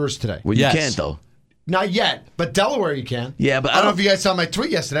 $50 on the Brewers today? Well, you can't though. Not yet, but Delaware you can. Yeah, but I don't know if you guys saw my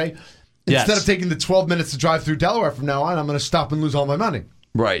tweet yesterday. Instead of taking the 12 minutes to drive through Delaware from now on, I'm going to stop and lose all my money.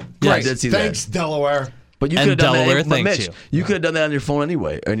 Right. Great. I did see Thanks, Delaware. But you could have done that. Mitch, you could have done that on your phone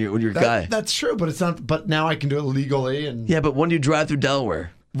anyway, and with your guy. That's true, but it's not. But now I can do it legally. And yeah, but when do you drive through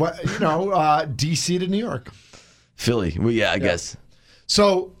Delaware? What D.C. to New York, Philly. Well, I guess.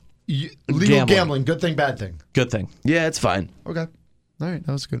 So legal gambling, good thing, bad thing. Good thing. Yeah, it's fine. Okay. All right,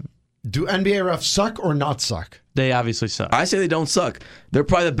 that was good. Do NBA refs suck or not suck? They obviously suck. I say they don't suck. They're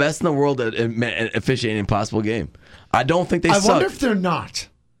probably the best in the world at officiating an impossible game. I don't think they suck. I wonder if they're not.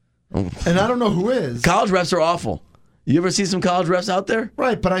 And I don't know who is. College refs are awful. You ever see some college refs out there?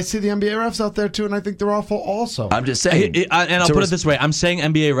 Right, but I see the NBA refs out there too, and I think they're awful also. I'm just saying. And I'll put it this way. I'm saying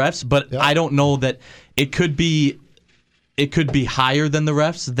NBA refs, but I don't know that it could be higher than the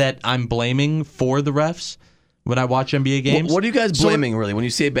refs that I'm blaming for the refs when I watch NBA games. What are you guys blaming, really, when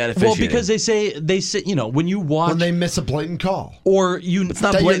you say bad officiating? Well, because they say, when you watch... When they miss a blatant call. Or you... It's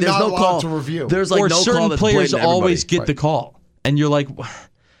not blatant. There's no call to review. There's like or no certain call that's players always get right. the call. And you're like...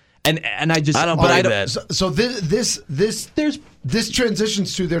 And I don't believe that. So this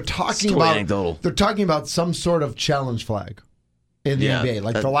transitions to they're talking about some sort of challenge flag in the NBA,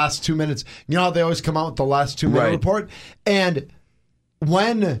 like the last 2 minutes. You know how they always come out with the last 2 minute report, and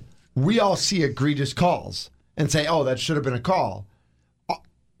when we all see egregious calls and say, "Oh, that should have been a call,"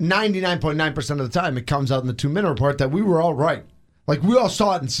 99.9% of the time it comes out in the 2 minute report that we were all right. Like, we all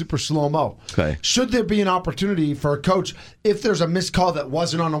saw it in super slow-mo. Okay. Should there be an opportunity for a coach, if there's a missed call that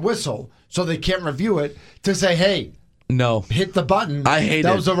wasn't on a whistle, so they can't review it, to say, hey, no, hit the button. I hate it.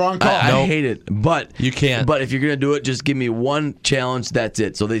 That was the wrong call. I hate it. But you can't. But if you're going to do it, just give me one challenge, that's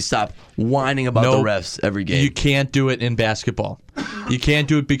it. So they stop whining about the refs every game. You can't do it in basketball. You can't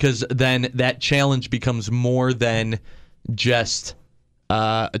do it because then that challenge becomes more than just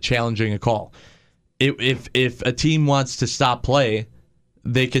challenging a call. If a team wants to stop play,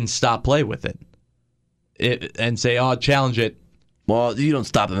 they can stop play with it and say, "Oh, challenge it." Well, you don't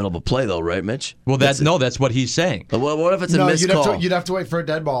stop in the middle of a play, though, right, Mitch? Well, that's what he's saying. Well, what if it's a missed call? You'd have to wait for a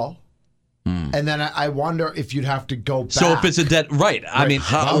dead ball, and then I wonder if you'd have to go back. So if it's a dead I mean,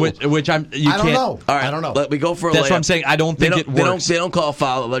 which I don't know. All right, I don't know. Let me go for a That's layup. what I'm saying. I don't think it works. They don't call a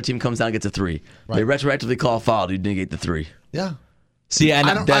foul. The other team comes down and gets a three. Right. They retroactively call a foul to negate the three. Yeah. See,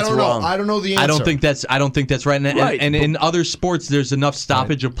 and that's wrong. I don't know the answer. I don't think that's right. And in other sports, there's enough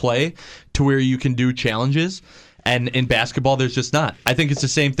stoppage of play to where you can do challenges. And in basketball, there's just not. I think it's the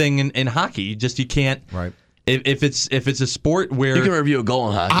same thing in hockey. You can't. Right. If it's a sport where you can review a goal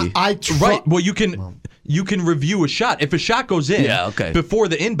in hockey. Right. Well, you can you can review a shot. If a shot goes in before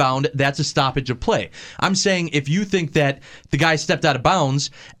the inbound, that's a stoppage of play. I'm saying if you think that the guy stepped out of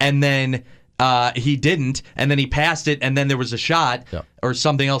bounds and then he didn't, and then he passed it, and then there was a shot, or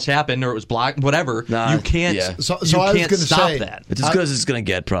something else happened, or it was blocked, whatever. You can't. Yeah. So you I was can't gonna stop say, that. It's as good as it's going to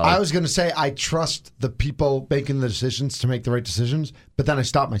get, probably. I was going to say I trust the people making the decisions to make the right decisions, but then I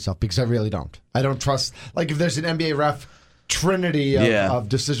stop myself because I really don't. I don't trust. Like if there's an NBA ref trinity of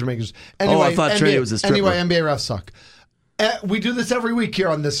decision makers. Anyway, I thought Trinity was a stripper. Anyway, NBA refs suck. We do this every week here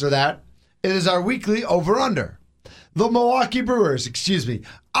on This or That. It is our weekly over-under. Our Milwaukee Brewers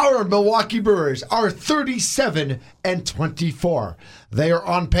are 37-24. They are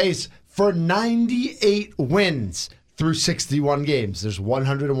on pace for 98 wins through 61 games. There's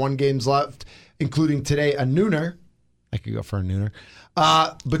 101 games left, including today a nooner. I could go for a nooner.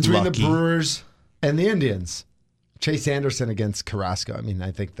 Between the Brewers and the Indians. Chase Anderson against Carrasco. I mean,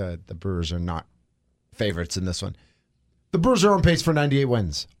 I think the Brewers are not favorites in this one. The Brewers are on pace for 98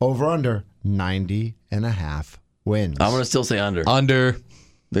 wins. Over-under 90.5 wins. I'm going to still say under. Under.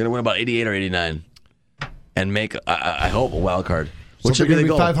 They're going to win about 88 or 89 and make, I hope, a wild card. So they're going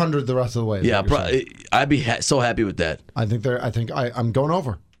to be 500 the rest of the way. Yeah, I'd be so happy with that. I'm going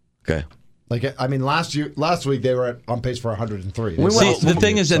over. Okay. Like, I mean, last week they were on pace for 103. The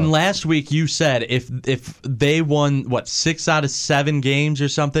thing is, and last week you said if they won 6 out of 7 games or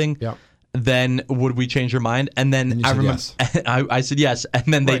something, then would we change your mind? And then I remember I said yes,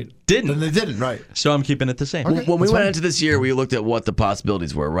 and then they didn't. Then they didn't, right? So I'm keeping it the same. Okay, when we went into this year, we looked at what the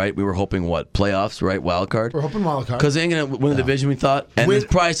possibilities were, right? We were hoping playoffs, right? Wild card. We're hoping wild card because they ain't gonna win the division. We thought, and it's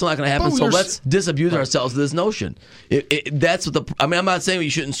probably still not gonna happen. So let's disabuse ourselves of this notion. That's what I'm not saying we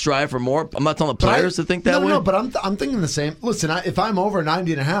shouldn't strive for more. I'm not telling the players to think that way. No, but I'm thinking the same. Listen, if I'm over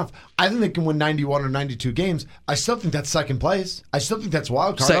 90.5, I think they can win 91 or 92 games. I still think that's second place. I still think that's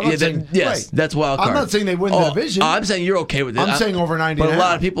wild card. Yes, that's wild card. I'm not saying they win the division. I'm saying you're okay with it. I'm saying over 90. But a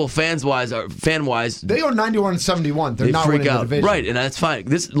lot of people, fan-wise, they go 91 and 71. They're not freak winning out. the division. Right, and that's fine.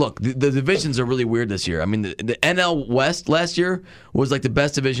 The divisions are really weird this year. I mean, the NL West last year was like the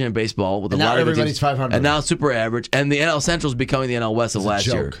best division in baseball with a lot of everybody's 500. And now it's super average. And the NL Central is becoming the NL West of last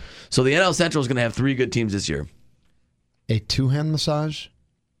year. So the NL Central is going to have 3 good teams this year. A 2-hand massage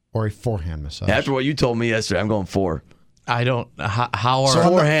or a 4-hand massage? After what you told me yesterday, I'm going 4. I don't. How are so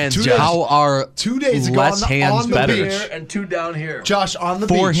 4 hands? How are 2 days ago less hands better? Here and 2 down here. Josh, on the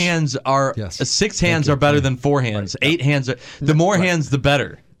 4 beach. hands are 6 hands are better than 4 hands. 8 hands are the more hands the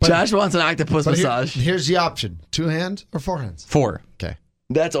better. Josh wants an octopus massage. Here's the option: 2 hands or 4 hands. 4. Okay,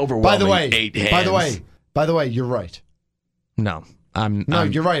 that's overwhelming. By the way, 8 hands. By the way, you're right. No,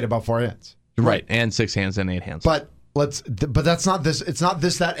 you're right about 4 hands. You're right, and 6 hands and 8 hands. But that's not this. It's not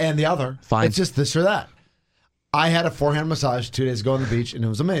this, that, and the other. Fine. It's just this or that. I had a 4-hand massage 2 days ago on the beach, and it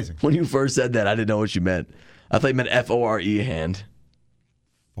was amazing. When you first said that, I didn't know what you meant. I thought you meant F-O-R-E hand.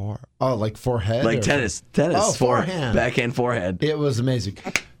 Like forehead? Like tennis. Oh, forehand. Backhand forehand. It was amazing.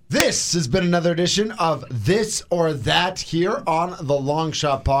 This has been another edition of This or That here on the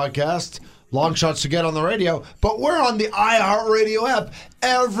Longshot podcast. Long shots to get on the radio, but we're on the iHeartRadio app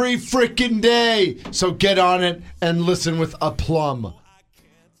every freaking day. So get on it and listen with a plum.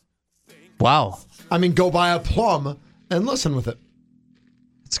 Wow. I mean, go buy a plum and listen with it.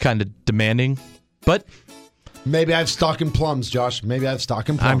 It's kind of demanding, but maybe I have stock in plums, Josh. Maybe I have stock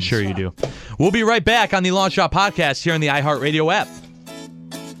in plums. I'm sure you do. We'll be right back on the Longshot podcast here on the iHeartRadio app.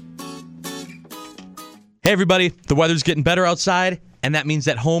 Hey, everybody. The weather's getting better outside, and that means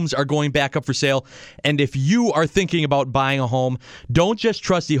that homes are going back up for sale. And if you are thinking about buying a home, don't just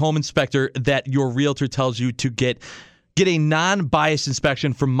trust the home inspector that your realtor tells you to get. Get a non-biased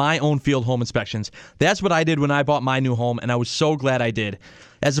inspection from My Own Field Home Inspections. That's what I did when I bought my new home, and I was so glad I did.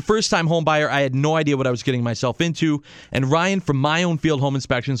 As a first-time home buyer, I had no idea what I was getting myself into, and Ryan from My Own Field Home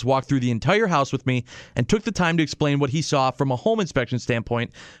Inspections walked through the entire house with me and took the time to explain what he saw from a home inspection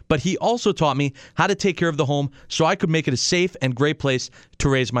standpoint, but he also taught me how to take care of the home so I could make it a safe and great place to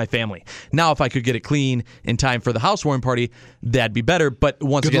raise my family. Now, if I could get it clean in time for the housewarming party, that'd be better, but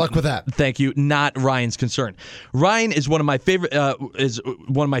once again, good luck with that. Thank you. Not Ryan's concern. Ryan is one of my favorite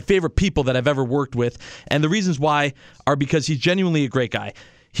people that I've ever worked with, and the reasons why are because he's genuinely a great guy.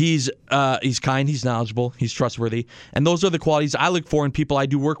 He's kind, he's knowledgeable, he's trustworthy, and those are the qualities I look for in people I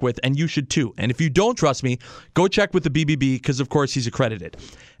do work with, and you should too. And if you don't trust me, go check with the BBB because, of course, he's accredited.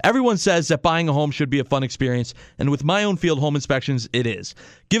 Everyone says that buying a home should be a fun experience, and with My Own Field Home Inspections, it is.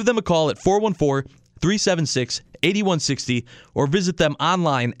 Give them a call at 414-376-8160 or visit them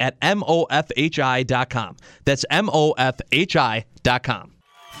online at mofhi.com. That's mofhi.com.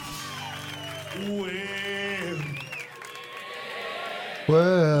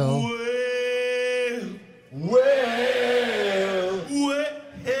 Well, Well,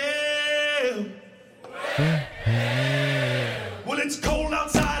 it's cold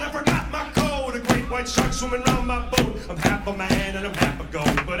outside, I forgot my coat. A great white shark swimming around my boat. I'm half a man and I'm half a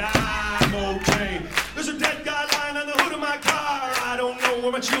goat, but I'm okay. There's a dead guy lying on the hood of my car. I don't know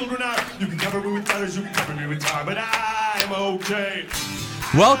where my children are. You can cover me with feathers, you can cover me with tar, but I'm okay.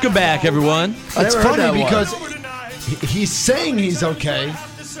 Welcome back, everyone. It's funny because he's saying he's okay,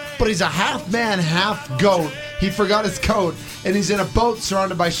 but he's a half man, half goat. He forgot his coat, and he's in a boat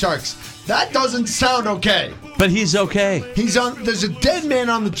surrounded by sharks. That doesn't sound okay. But he's okay. There's a dead man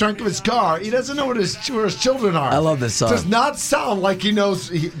on the trunk of his car. He doesn't know where his children are. I love this song. Does not sound like he knows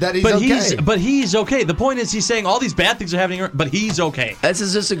that he's okay. But he's okay. The point is, he's saying all these bad things are happening, but he's okay. This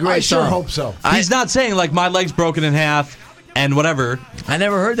is just a great song. I sure hope so. He's not saying, like, my leg's broken in half and whatever. I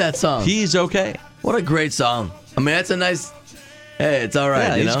never heard that song. He's okay. What a great song. I mean, that's a nice... Hey, it's all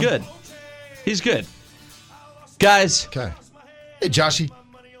right, yeah, he's good. He's good. Guys. Okay. Hey, Joshy.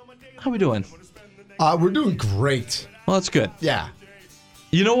 How we doing? We're doing great. Well, that's good. Yeah.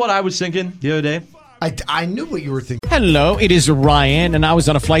 You know what I was thinking the other day? I knew what you were thinking. Hello, it is Ryan, and I was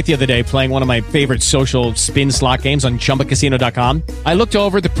on a flight the other day playing one of my favorite social spin slot games on ChumbaCasino.com. I looked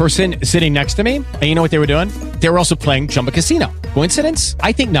over at the person sitting next to me, and you know what they were doing? They were also playing Chumba Casino. Coincidence?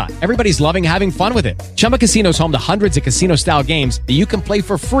 I think not. Everybody's loving having fun with it. Chumba Casino is home to hundreds of casino-style games that you can play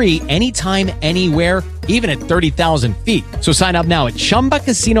for free anytime, anywhere, even at 30,000 feet. So sign up now at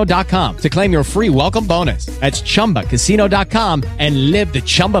ChumbaCasino.com to claim your free welcome bonus. That's ChumbaCasino.com and live the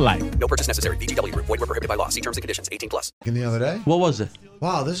Chumba life. No purchase necessary. VGW. Void were prohibited by law. See terms and conditions. 18+. The other day? What was it?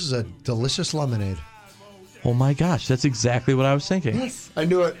 Wow, this is a delicious lemonade. Oh my gosh, that's exactly what I was thinking. Yes, I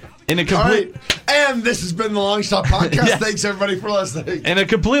knew it. In a complete... All right. And this has been the Longshot Podcast. Yes. Thanks, everybody, for listening. In a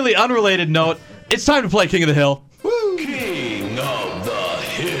completely unrelated note, it's time to play King of the Hill. Woo. King of the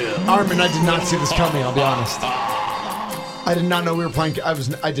Hill. Armen, I did not see this coming, I'll be honest. I did not know we were playing.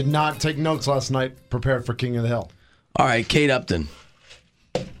 I did not take notes last night prepared for King of the Hill. All right, Kate Upton.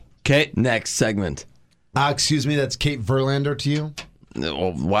 Kate. Next segment. Excuse me, that's Kate Verlander to you?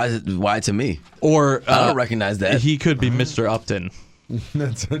 Well, why to me? Or I don't recognize that. He could be Mr. Upton.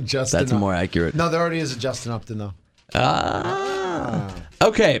 That's Justin. That's more accurate. No, there already is a Justin Upton, though.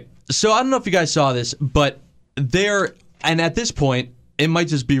 Okay, so I don't know if you guys saw this, but and at this point, it might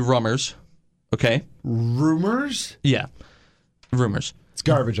just be rumors. Okay? Rumors? Yeah. Rumors. It's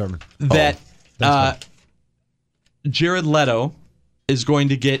garbage, Armen. That Jared Leto is going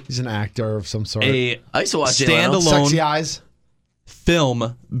to get... He's an actor of some sort. I used to watch standalone Sexy Eyes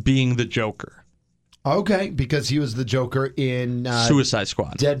film being the Joker. Okay, because he was the Joker in... Suicide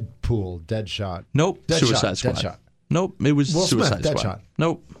Squad. Deadshot. Nope. Deadshot. Suicide Squad. Deadshot. Nope. It was Will Suicide Smith, Squad. Deadshot.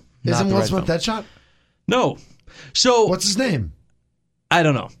 Nope. Isn't Not Will the Smith right Deadshot? No. So... What's his name? I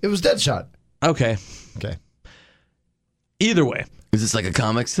don't know. It was Deadshot. Okay. Either way. Is this like a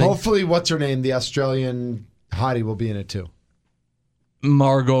comics thing? Hopefully, what's her name? The Australian hottie will be in it too.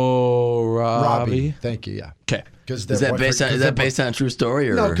 Margot Robbie. Thank you. Yeah. Okay. Is that based on a true story?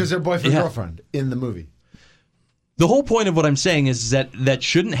 Or? No, because they're boyfriend girlfriend in the movie. The whole point of what I'm saying is that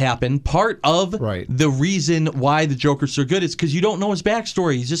shouldn't happen. Part of the reason why the Joker's so good is because you don't know his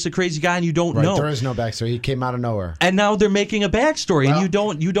backstory. He's just a crazy guy, and you don't know. There is no backstory. He came out of nowhere. And now they're making a backstory, and you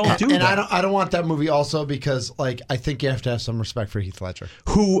don't do that. And I don't want that movie also because I think you have to have some respect for Heath Ledger.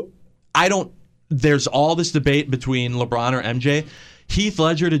 There's all this debate between LeBron or MJ. Heath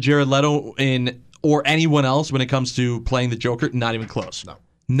Ledger to Jared Leto or anyone else when it comes to playing the Joker, not even close. No.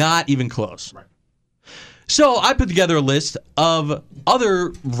 Not even close. Right. So I put together a list of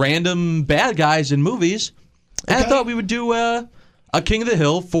other random bad guys in movies, and I thought we would do a King of the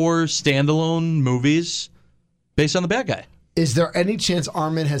Hill for standalone movies based on the bad guy. Is there any chance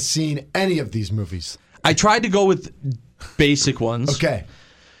Armen has seen any of these movies? I tried to go with basic ones. Okay.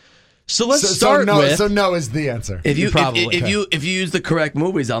 So let's start with... So no is the answer. If you use the correct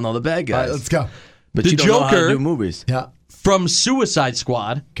movies, I'll know the bad guys. All right, let's go. But the you don't Joker know how to do movies. Yeah. From Suicide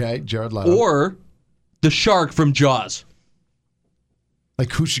Squad. Okay, Jared Leto. Or the shark from Jaws.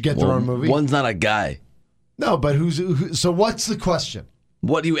 Like who should get their own movie? One's not a guy. No, but so what's the question?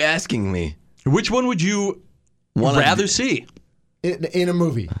 What are you asking me? Which one would you rather see? In a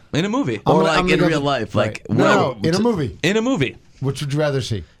movie. In a movie. Or in real life. Like No, in a movie. In a movie. Which would you rather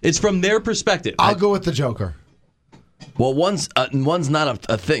see? It's from their perspective. I'll go with the Joker. Well, one's not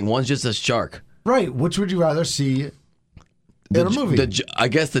a thing. One's just a shark. Right. Which would you rather see in a movie? I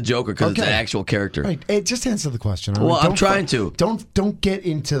guess the Joker because it's an actual character. Right. Hey, just answer the question. Well, I'm trying to. Don't get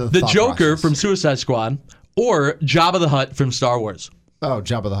into the Joker from Suicide Squad or Jabba the Hutt from Star Wars. Oh,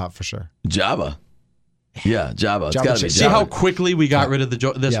 Jabba the Hutt for sure. Jabba. Yeah, Jabba. It's got to be Jabba. See how quickly we got rid of the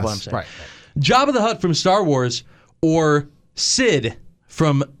Joker? This yes, is what I'm saying. Right. Jabba the Hutt from Star Wars or Sid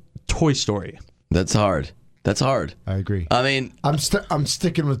from Toy Story? That's hard. I agree. I mean, I'm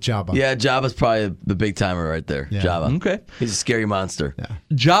sticking with Jabba. Yeah, Jabba's probably the big timer right there. Yeah. Jabba. Okay. He's a scary monster. Yeah.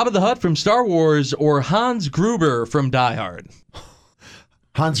 Jabba the Hutt from Star Wars or Hans Gruber from Die Hard?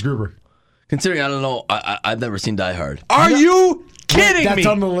 Hans Gruber. Considering I don't know, I've never seen Die Hard. Are you kidding me? That's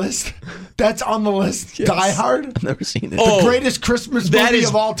on the list. That's on the list. Yes. Die Hard. I've never seen it. The greatest Christmas movie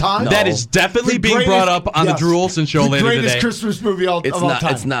of all time. That is definitely being brought up on the Drew Olson show later today. The greatest Christmas movie of all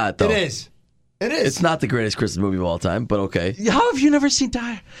time. It's not, though. It is. It's not the greatest Christmas movie of all time, but okay. How have you never seen Die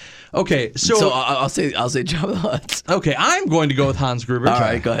Hard? Okay, so I'll say Jabba the Hutt. Okay, I'm going to go with Hans Gruber. All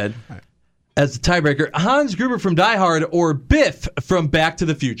right, go ahead. As the tiebreaker, Hans Gruber from Die Hard or Biff from Back to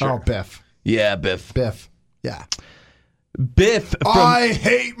the Future? Oh, Biff. Yeah, Biff. Yeah. Biff from... I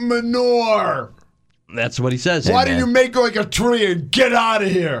hate manure. That's what he says. Why did you make like a tree and get out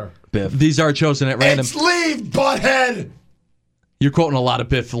of here? Biff. These are chosen at random. It's leave, butthead. You're quoting a lot of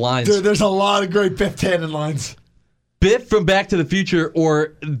Biff lines. Dude, there's a lot of great Biff Tannen lines. Biff from Back to the Future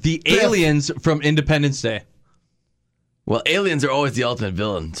or the aliens from Independence Day? Well, aliens are always the ultimate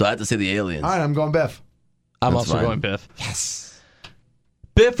villain, so I have to say the aliens. All right, I'm going Biff. I'm That's also fine. going Biff. Yes.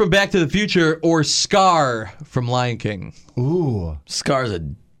 Biff from Back to the Future or Scar from Lion King? Ooh. Scar's a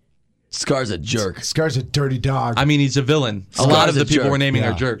jerk. Scar's a dirty dog. I mean, he's a villain. A lot of the people we're naming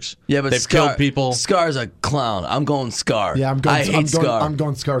are jerks. Yeah, but they've killed people. Scar's a clown. I'm going Scar. Yeah, I hate Scar. I'm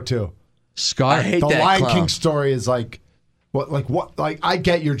going Scar too. Scar. I hate the that Lion clown. King story is like I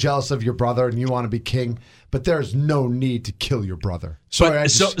get you're jealous of your brother and you want to be king, but there's no need to kill your brother. So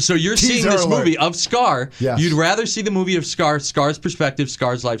you're seeing this movie of Scar. Yes. You'd rather see the movie of Scar, Scar's perspective,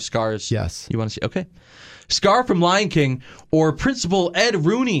 Scar's life, Scar's. Yes. You want to see? Okay. Scar from Lion King or Principal Ed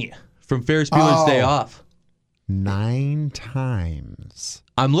Rooney from Ferris Bueller's Day Off? 9 times.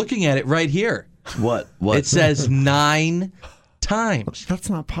 I'm looking at it right here. What? It says 9 times. That's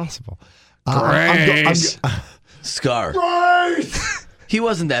not possible. Grace. Scar. Grace! He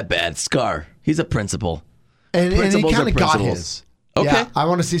wasn't that bad. Scar. He's a principal. And he Principals kind are of got principals. his. Okay. Yeah, I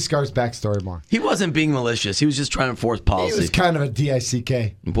want to see Scar's backstory more. He wasn't being malicious. He was just trying to enforce policy. He was kind of a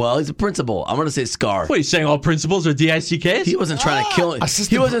DICK. Well, he's a principal. I'm going to say Scar. What, are you saying all principals are DICKs? He wasn't trying to kill.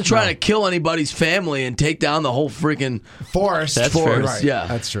 He wasn't trying to kill anybody's family and take down the whole freaking forest. That's fair. Right. Yeah,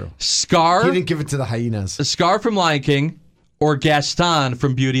 that's true. Scar. He didn't give it to the hyenas. Scar from Lion King or Gaston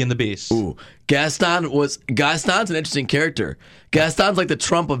from Beauty and the Beast? Ooh, Gaston's an interesting character. Gaston's like the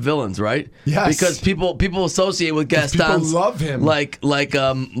Trump of villains, right? Yes. Because people associate with Gaston. People love him. Like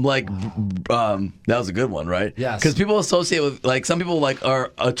that was a good one, right? Yes. Because people associate with some people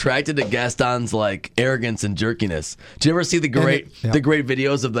are attracted to Gaston's arrogance and jerkiness. Did you ever see the great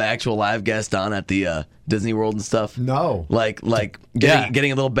videos of the actual live Gaston at the Disney World and stuff? No.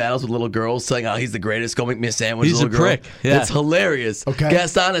 Getting in little battles with little girls, saying, "Oh, he's the greatest. Go make me a sandwich." He's a little girl. prick. Yeah. It's hilarious. Okay.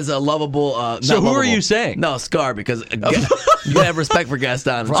 Gaston is a lovable. So who are you saying? No, Scar, because you have respect for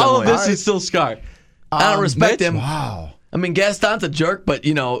Gaston. In All some of this ways. is still Scar. I don't respect Mitch? him. Wow. I mean, Gaston's a jerk, but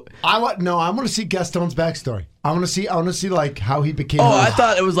I want to see Gaston's backstory. I want to see how he became. Oh, I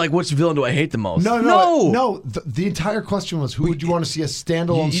thought it was which villain do I hate the most? No. The entire question was who would you want to see a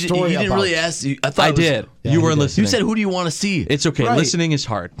standalone story You didn't about? really ask. I did. You weren't listening. You said, "Who do you want to see?" It's okay. Right. Listening is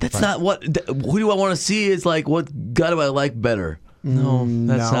hard. That's not what. Who do I want to see? Is what guy do I like better? No,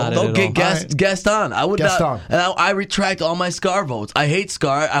 that's not it at Okay, all. Gaston. I would Gaston. not. And I retract all my Scar votes. I hate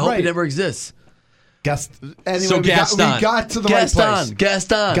Scar. I hope he never exists. Anyway, So Gaston. we got to the right place.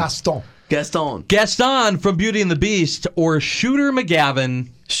 Gaston. Gaston from Beauty and the Beast or Shooter McGavin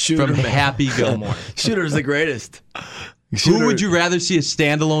from Happy Gilmore? Shooter's the greatest. Who would you rather see a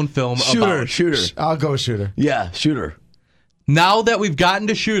standalone film about? Shooter. I'll go Shooter. Yeah, Shooter. Now that we've gotten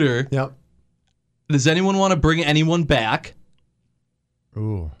to Shooter, Yep. does anyone want to bring anyone back?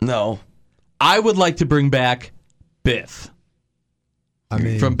 Ooh. No. I would like to bring back Biff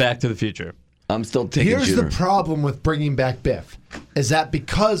from Back to the Future. I'm still taking Here's Shooter. the problem with bringing back Biff, is that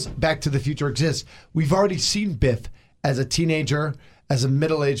because Back to the Future exists, we've already seen Biff as a teenager, as a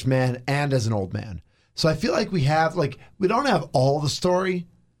middle-aged man, and as an old man. So I feel like we don't have all the story.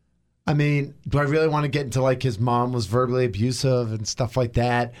 I mean, do I really want to get into his mom was verbally abusive and stuff like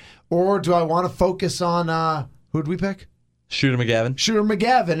that? Or do I want to focus on, who'd we pick? Shooter McGavin. Shooter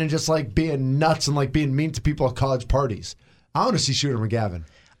McGavin and just being nuts and being mean to people at college parties. I want to see Shooter McGavin.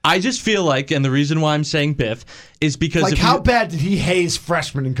 I just feel and the reason why I'm saying Biff is because how bad did he haze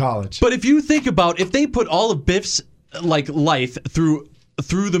freshmen in college? But if you think about if they put all of Biff's life through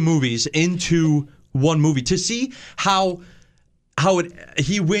the movies into one movie to see how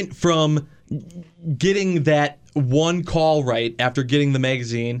he went from getting that one call right after getting the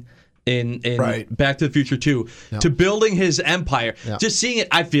magazine in Back to the Future 2 to building his empire. Yeah. Just seeing it,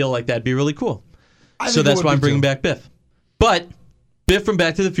 I feel like that'd be really cool. I So think it that's would why I'm be bringing too. back Biff. But Biff from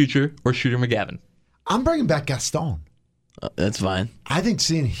Back to the Future or Shooter McGavin? I'm bringing back Gaston. That's fine. I think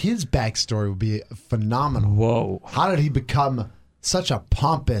seeing his backstory would be phenomenal. Whoa. How did he become such a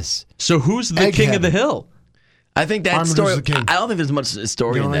pompous? So who's the king of the hill? I think that Armen story. was the king. I don't think there's much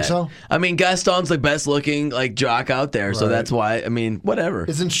story You in don't think that. so? I mean, Gaston's the best looking jock out there, so Right. that's why. I mean, whatever.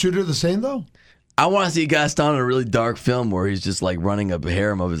 Isn't Shooter the same though? I want to see Gaston in a really dark film where he's just running a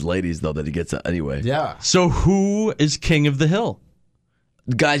harem of his ladies, though, that he gets anyway. Yeah. So who is king of the hill?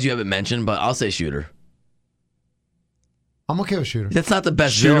 Guys you haven't mentioned, but I'll say Shooter. I'm okay with Shooter. That's not the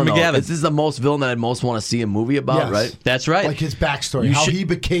best Shooter villain, though. McGavin. This is the most villain that I'd most want to see a movie about, Yes. right? That's right. Like his backstory, You how should- he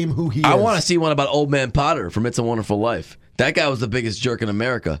became who he is. I want to see one about Old Man Potter from It's a Wonderful Life. That guy was the biggest jerk in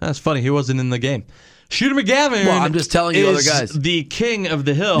America. That's funny. He wasn't in the game. Shooter McGavin. Well, I'm just telling you, is other guys. the king of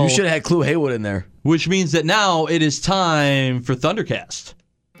the hill. You should have had Clue Haywood in there. Which means that now it is time for Thundercast.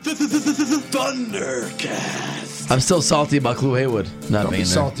 Thundercast. I'm still salty about Clue Haywood not Don't being be there.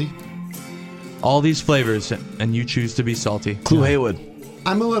 salty. All these flavors, and you choose to be salty. Clue Haywood.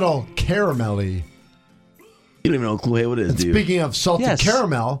 I'm a little caramelly. You don't even know who Clue Haywood is, And do you? speaking of salty Yes.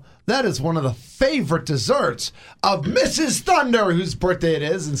 caramel, that is one of the favorite desserts of Mrs. Thunder, whose birthday it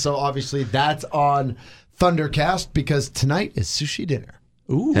is. And so obviously that's on Thundercast because tonight is sushi dinner.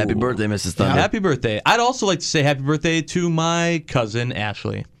 Ooh. Happy birthday, Mrs. Thunder. Happy birthday. I'd also like to say happy birthday to my cousin,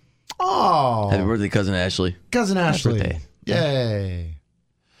 Ashley. Oh, Happy birthday, Cousin Ashley. Cousin Ashley. birthday. Yay.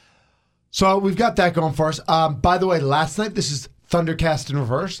 So we've got that going for us. By the way, last night, this is Thundercast in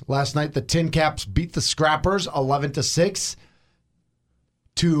reverse. Last night, the Tin Caps beat the Scrappers 11-6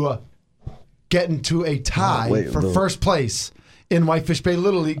 to get into a tie for first place in Whitefish Bay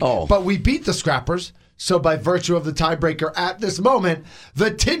Little League. Oh. But we beat the Scrappers. So by virtue of the tiebreaker at this moment, the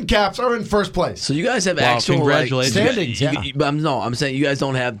Tin Caps are in first place. So you guys have Wow, actual congratulations. Standings, yeah. I'm saying you guys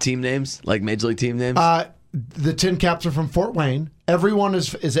don't have team names, like Major League team names? The Tin Caps are from Fort Wayne. Everyone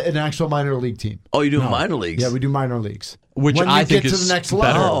is an actual minor league team. Oh, you do minor leagues? Yeah, we do minor leagues. Which when I you think get to is the next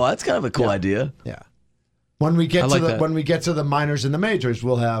better. level. Oh, that's kind of a cool idea. Yeah. When we get I like to that. when we get to the minors and the majors,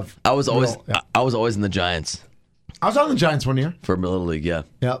 we'll have. I was always yeah. I was always in the Giants I was on the Giants one year. for Little League, yeah.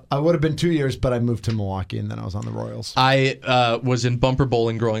 Yeah, I would have been 2 years, but I moved to Milwaukee and then I was on the Royals. I was in bumper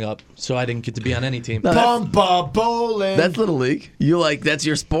bowling growing up, so I didn't get to be on any team. Bumpa bowling. That's Little League. That's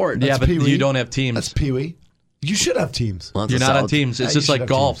your sport. Yeah, but Pee-wee. you don't have teams. That's Pee Wee. You should have teams. Well, it's You're a not on solid- teams. It's Yeah, just you like should have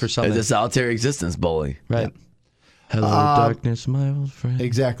golf teams. or something. It's a solitary existence bowling. Right. Hello, darkness, my old friend.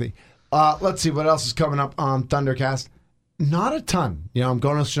 Exactly. Let's see what else is coming up on Thundercast. Not a ton. I'm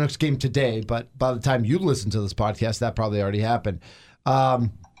going to the Chinook game today, but by the time you listen to this podcast, that probably already happened.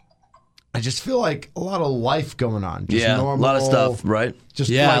 I just feel like a lot of life going on. Just Yeah, normal, a lot of stuff, right? Just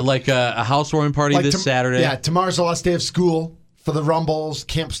Yeah, like a housewarming party this Saturday. Yeah, tomorrow's the last day of school for the Rumbles.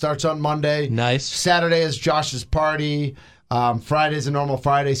 Camp starts on Monday. Nice. Saturday is Josh's party. Friday's a normal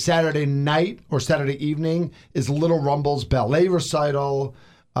Friday. Saturday night or Saturday evening is Little Rumble's ballet recital.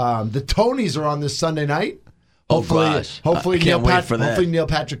 The Tonys are on this Sunday night. Hopefully, gosh. hopefully I can't wait for that. Hopefully Neil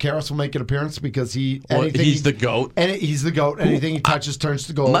Patrick Harris will make an appearance because He's the GOAT. He's the GOAT. Anything he touches turns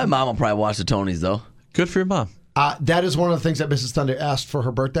to gold. My mom will probably watch the Tonys, though. Good for your mom. That is one of the things that Mrs. Thunder asked for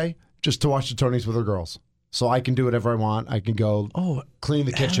her birthday, just to watch the Tonys with her girls. So I can do whatever I want. I can go clean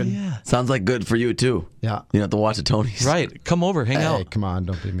the kitchen. Yeah. Sounds like good for you, too. Yeah. You don't have to watch the Tonys. Right. Come over, hang Hey, out. come on,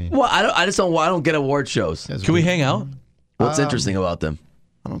 don't be mean. Well, I don't get award shows. Can we hang out? What's interesting about them?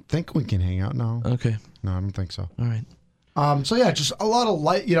 I don't think we can hang out. No. Okay. No, I don't think so. All right. So yeah, just a lot of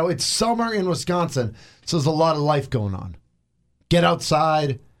life. It's summer in Wisconsin, so there's a lot of life going on. Get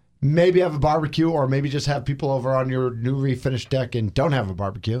outside, maybe have a barbecue, or maybe just have people over on your new refinished deck and don't have a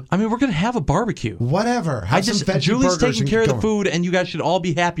barbecue. I mean, we're going to have a barbecue. Whatever. Have some veggie Julie's burgers taking and care of get the going. food, and you guys should all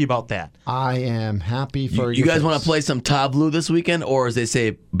be happy about that. I am happy for You guys want to play some tableau this weekend, or as they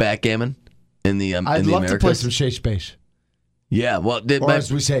say, backgammon in the I'd in the love Americas? to play some Shea Space. Yeah, well, they Or as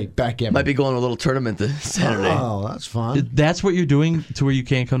we say, backgammon. might be going to a little tournament this Saturday. Oh, that's fun. That's what you're doing to where you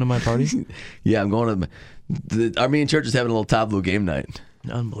can't come to my party? Yeah, I'm going to the Armenian church is having a little tableau game night.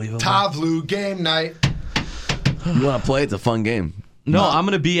 Unbelievable. Tavlu game night. You want to play? It's a fun game. No, I'm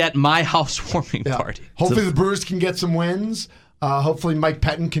going to be at my housewarming Yeah. party. Hopefully the Brewers can get some wins. Hopefully Mike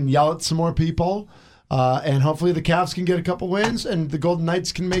Pettin can yell at some more people. And hopefully the Cavs can get a couple wins and the Golden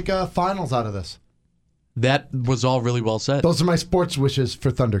Knights can make finals out of this. That was all really well said. Those are my sports wishes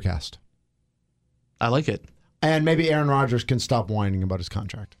for Thundercast. I like it. And maybe Aaron Rodgers can stop whining about his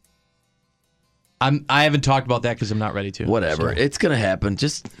contract. I haven't talked about that because I'm not ready to. Whatever. It's going to happen.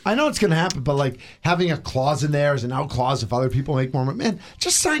 I know it's going to happen, but like having a clause in there as an out clause if other people make more money, man,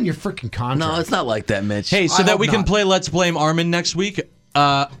 just sign your freaking contract. No, it's not like that, Mitch. Hey, so that we can play Let's Blame Armen next week.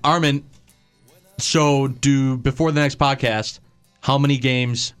 Armen, so before the next podcast, how many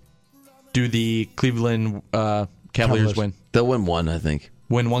games do the Cleveland Cavaliers win? They'll win one, I think.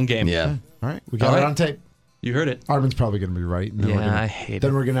 Win one game. Yeah. All right. We got it on tape. You heard it. Armin's probably going to be right. I hate it.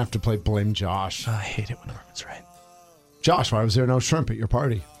 Then we're going to have to play Blame Josh. I hate it when Armin's right. Josh, why was there no shrimp at your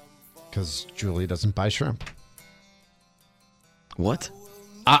party? Because Julie doesn't buy shrimp. What?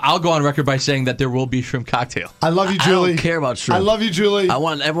 I'll go on record by saying that there will be shrimp cocktail. I love you, Julie. I don't care about shrimp. I love you, Julie. I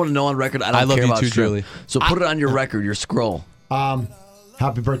want everyone to know on record I don't care about shrimp. Julie. So put it on your record, your scroll.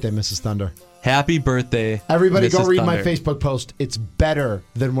 Happy birthday, Mrs. Thunder. Happy birthday, everybody! Mrs. Go read Thunder. my Facebook post. It's better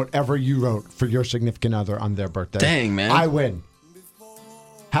than whatever you wrote for your significant other on their birthday. Dang, man. I win.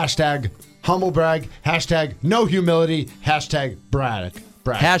 Hashtag humble brag. Hashtag no humility. Hashtag brag.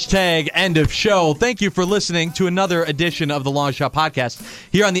 Hashtag end of show. Thank you for listening to another edition of the Longshot podcast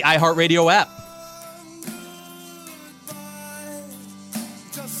here on the iHeartRadio app.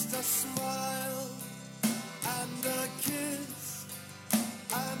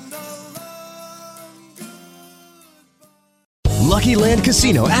 Lucky Land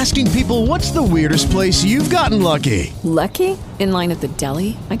Casino, asking people, what's the weirdest place you've gotten lucky? Lucky? In line at the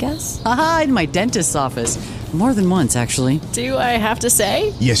deli, I guess? Aha, in my dentist's office. More than once, actually. Do I have to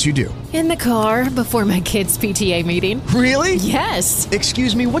say? Yes, you do. In the car before my kids' PTA meeting. Really? Yes.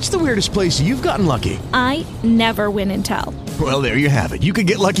 Excuse me, what's the weirdest place you've gotten lucky? I never win and tell. Well, there you have it. You can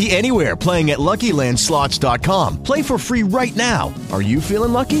get lucky anywhere, playing at LuckyLandSlots.com. Play for free right now. Are you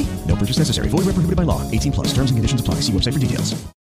feeling lucky? No purchase necessary. Void where prohibited by law. 18+. Terms and conditions apply. See website for details.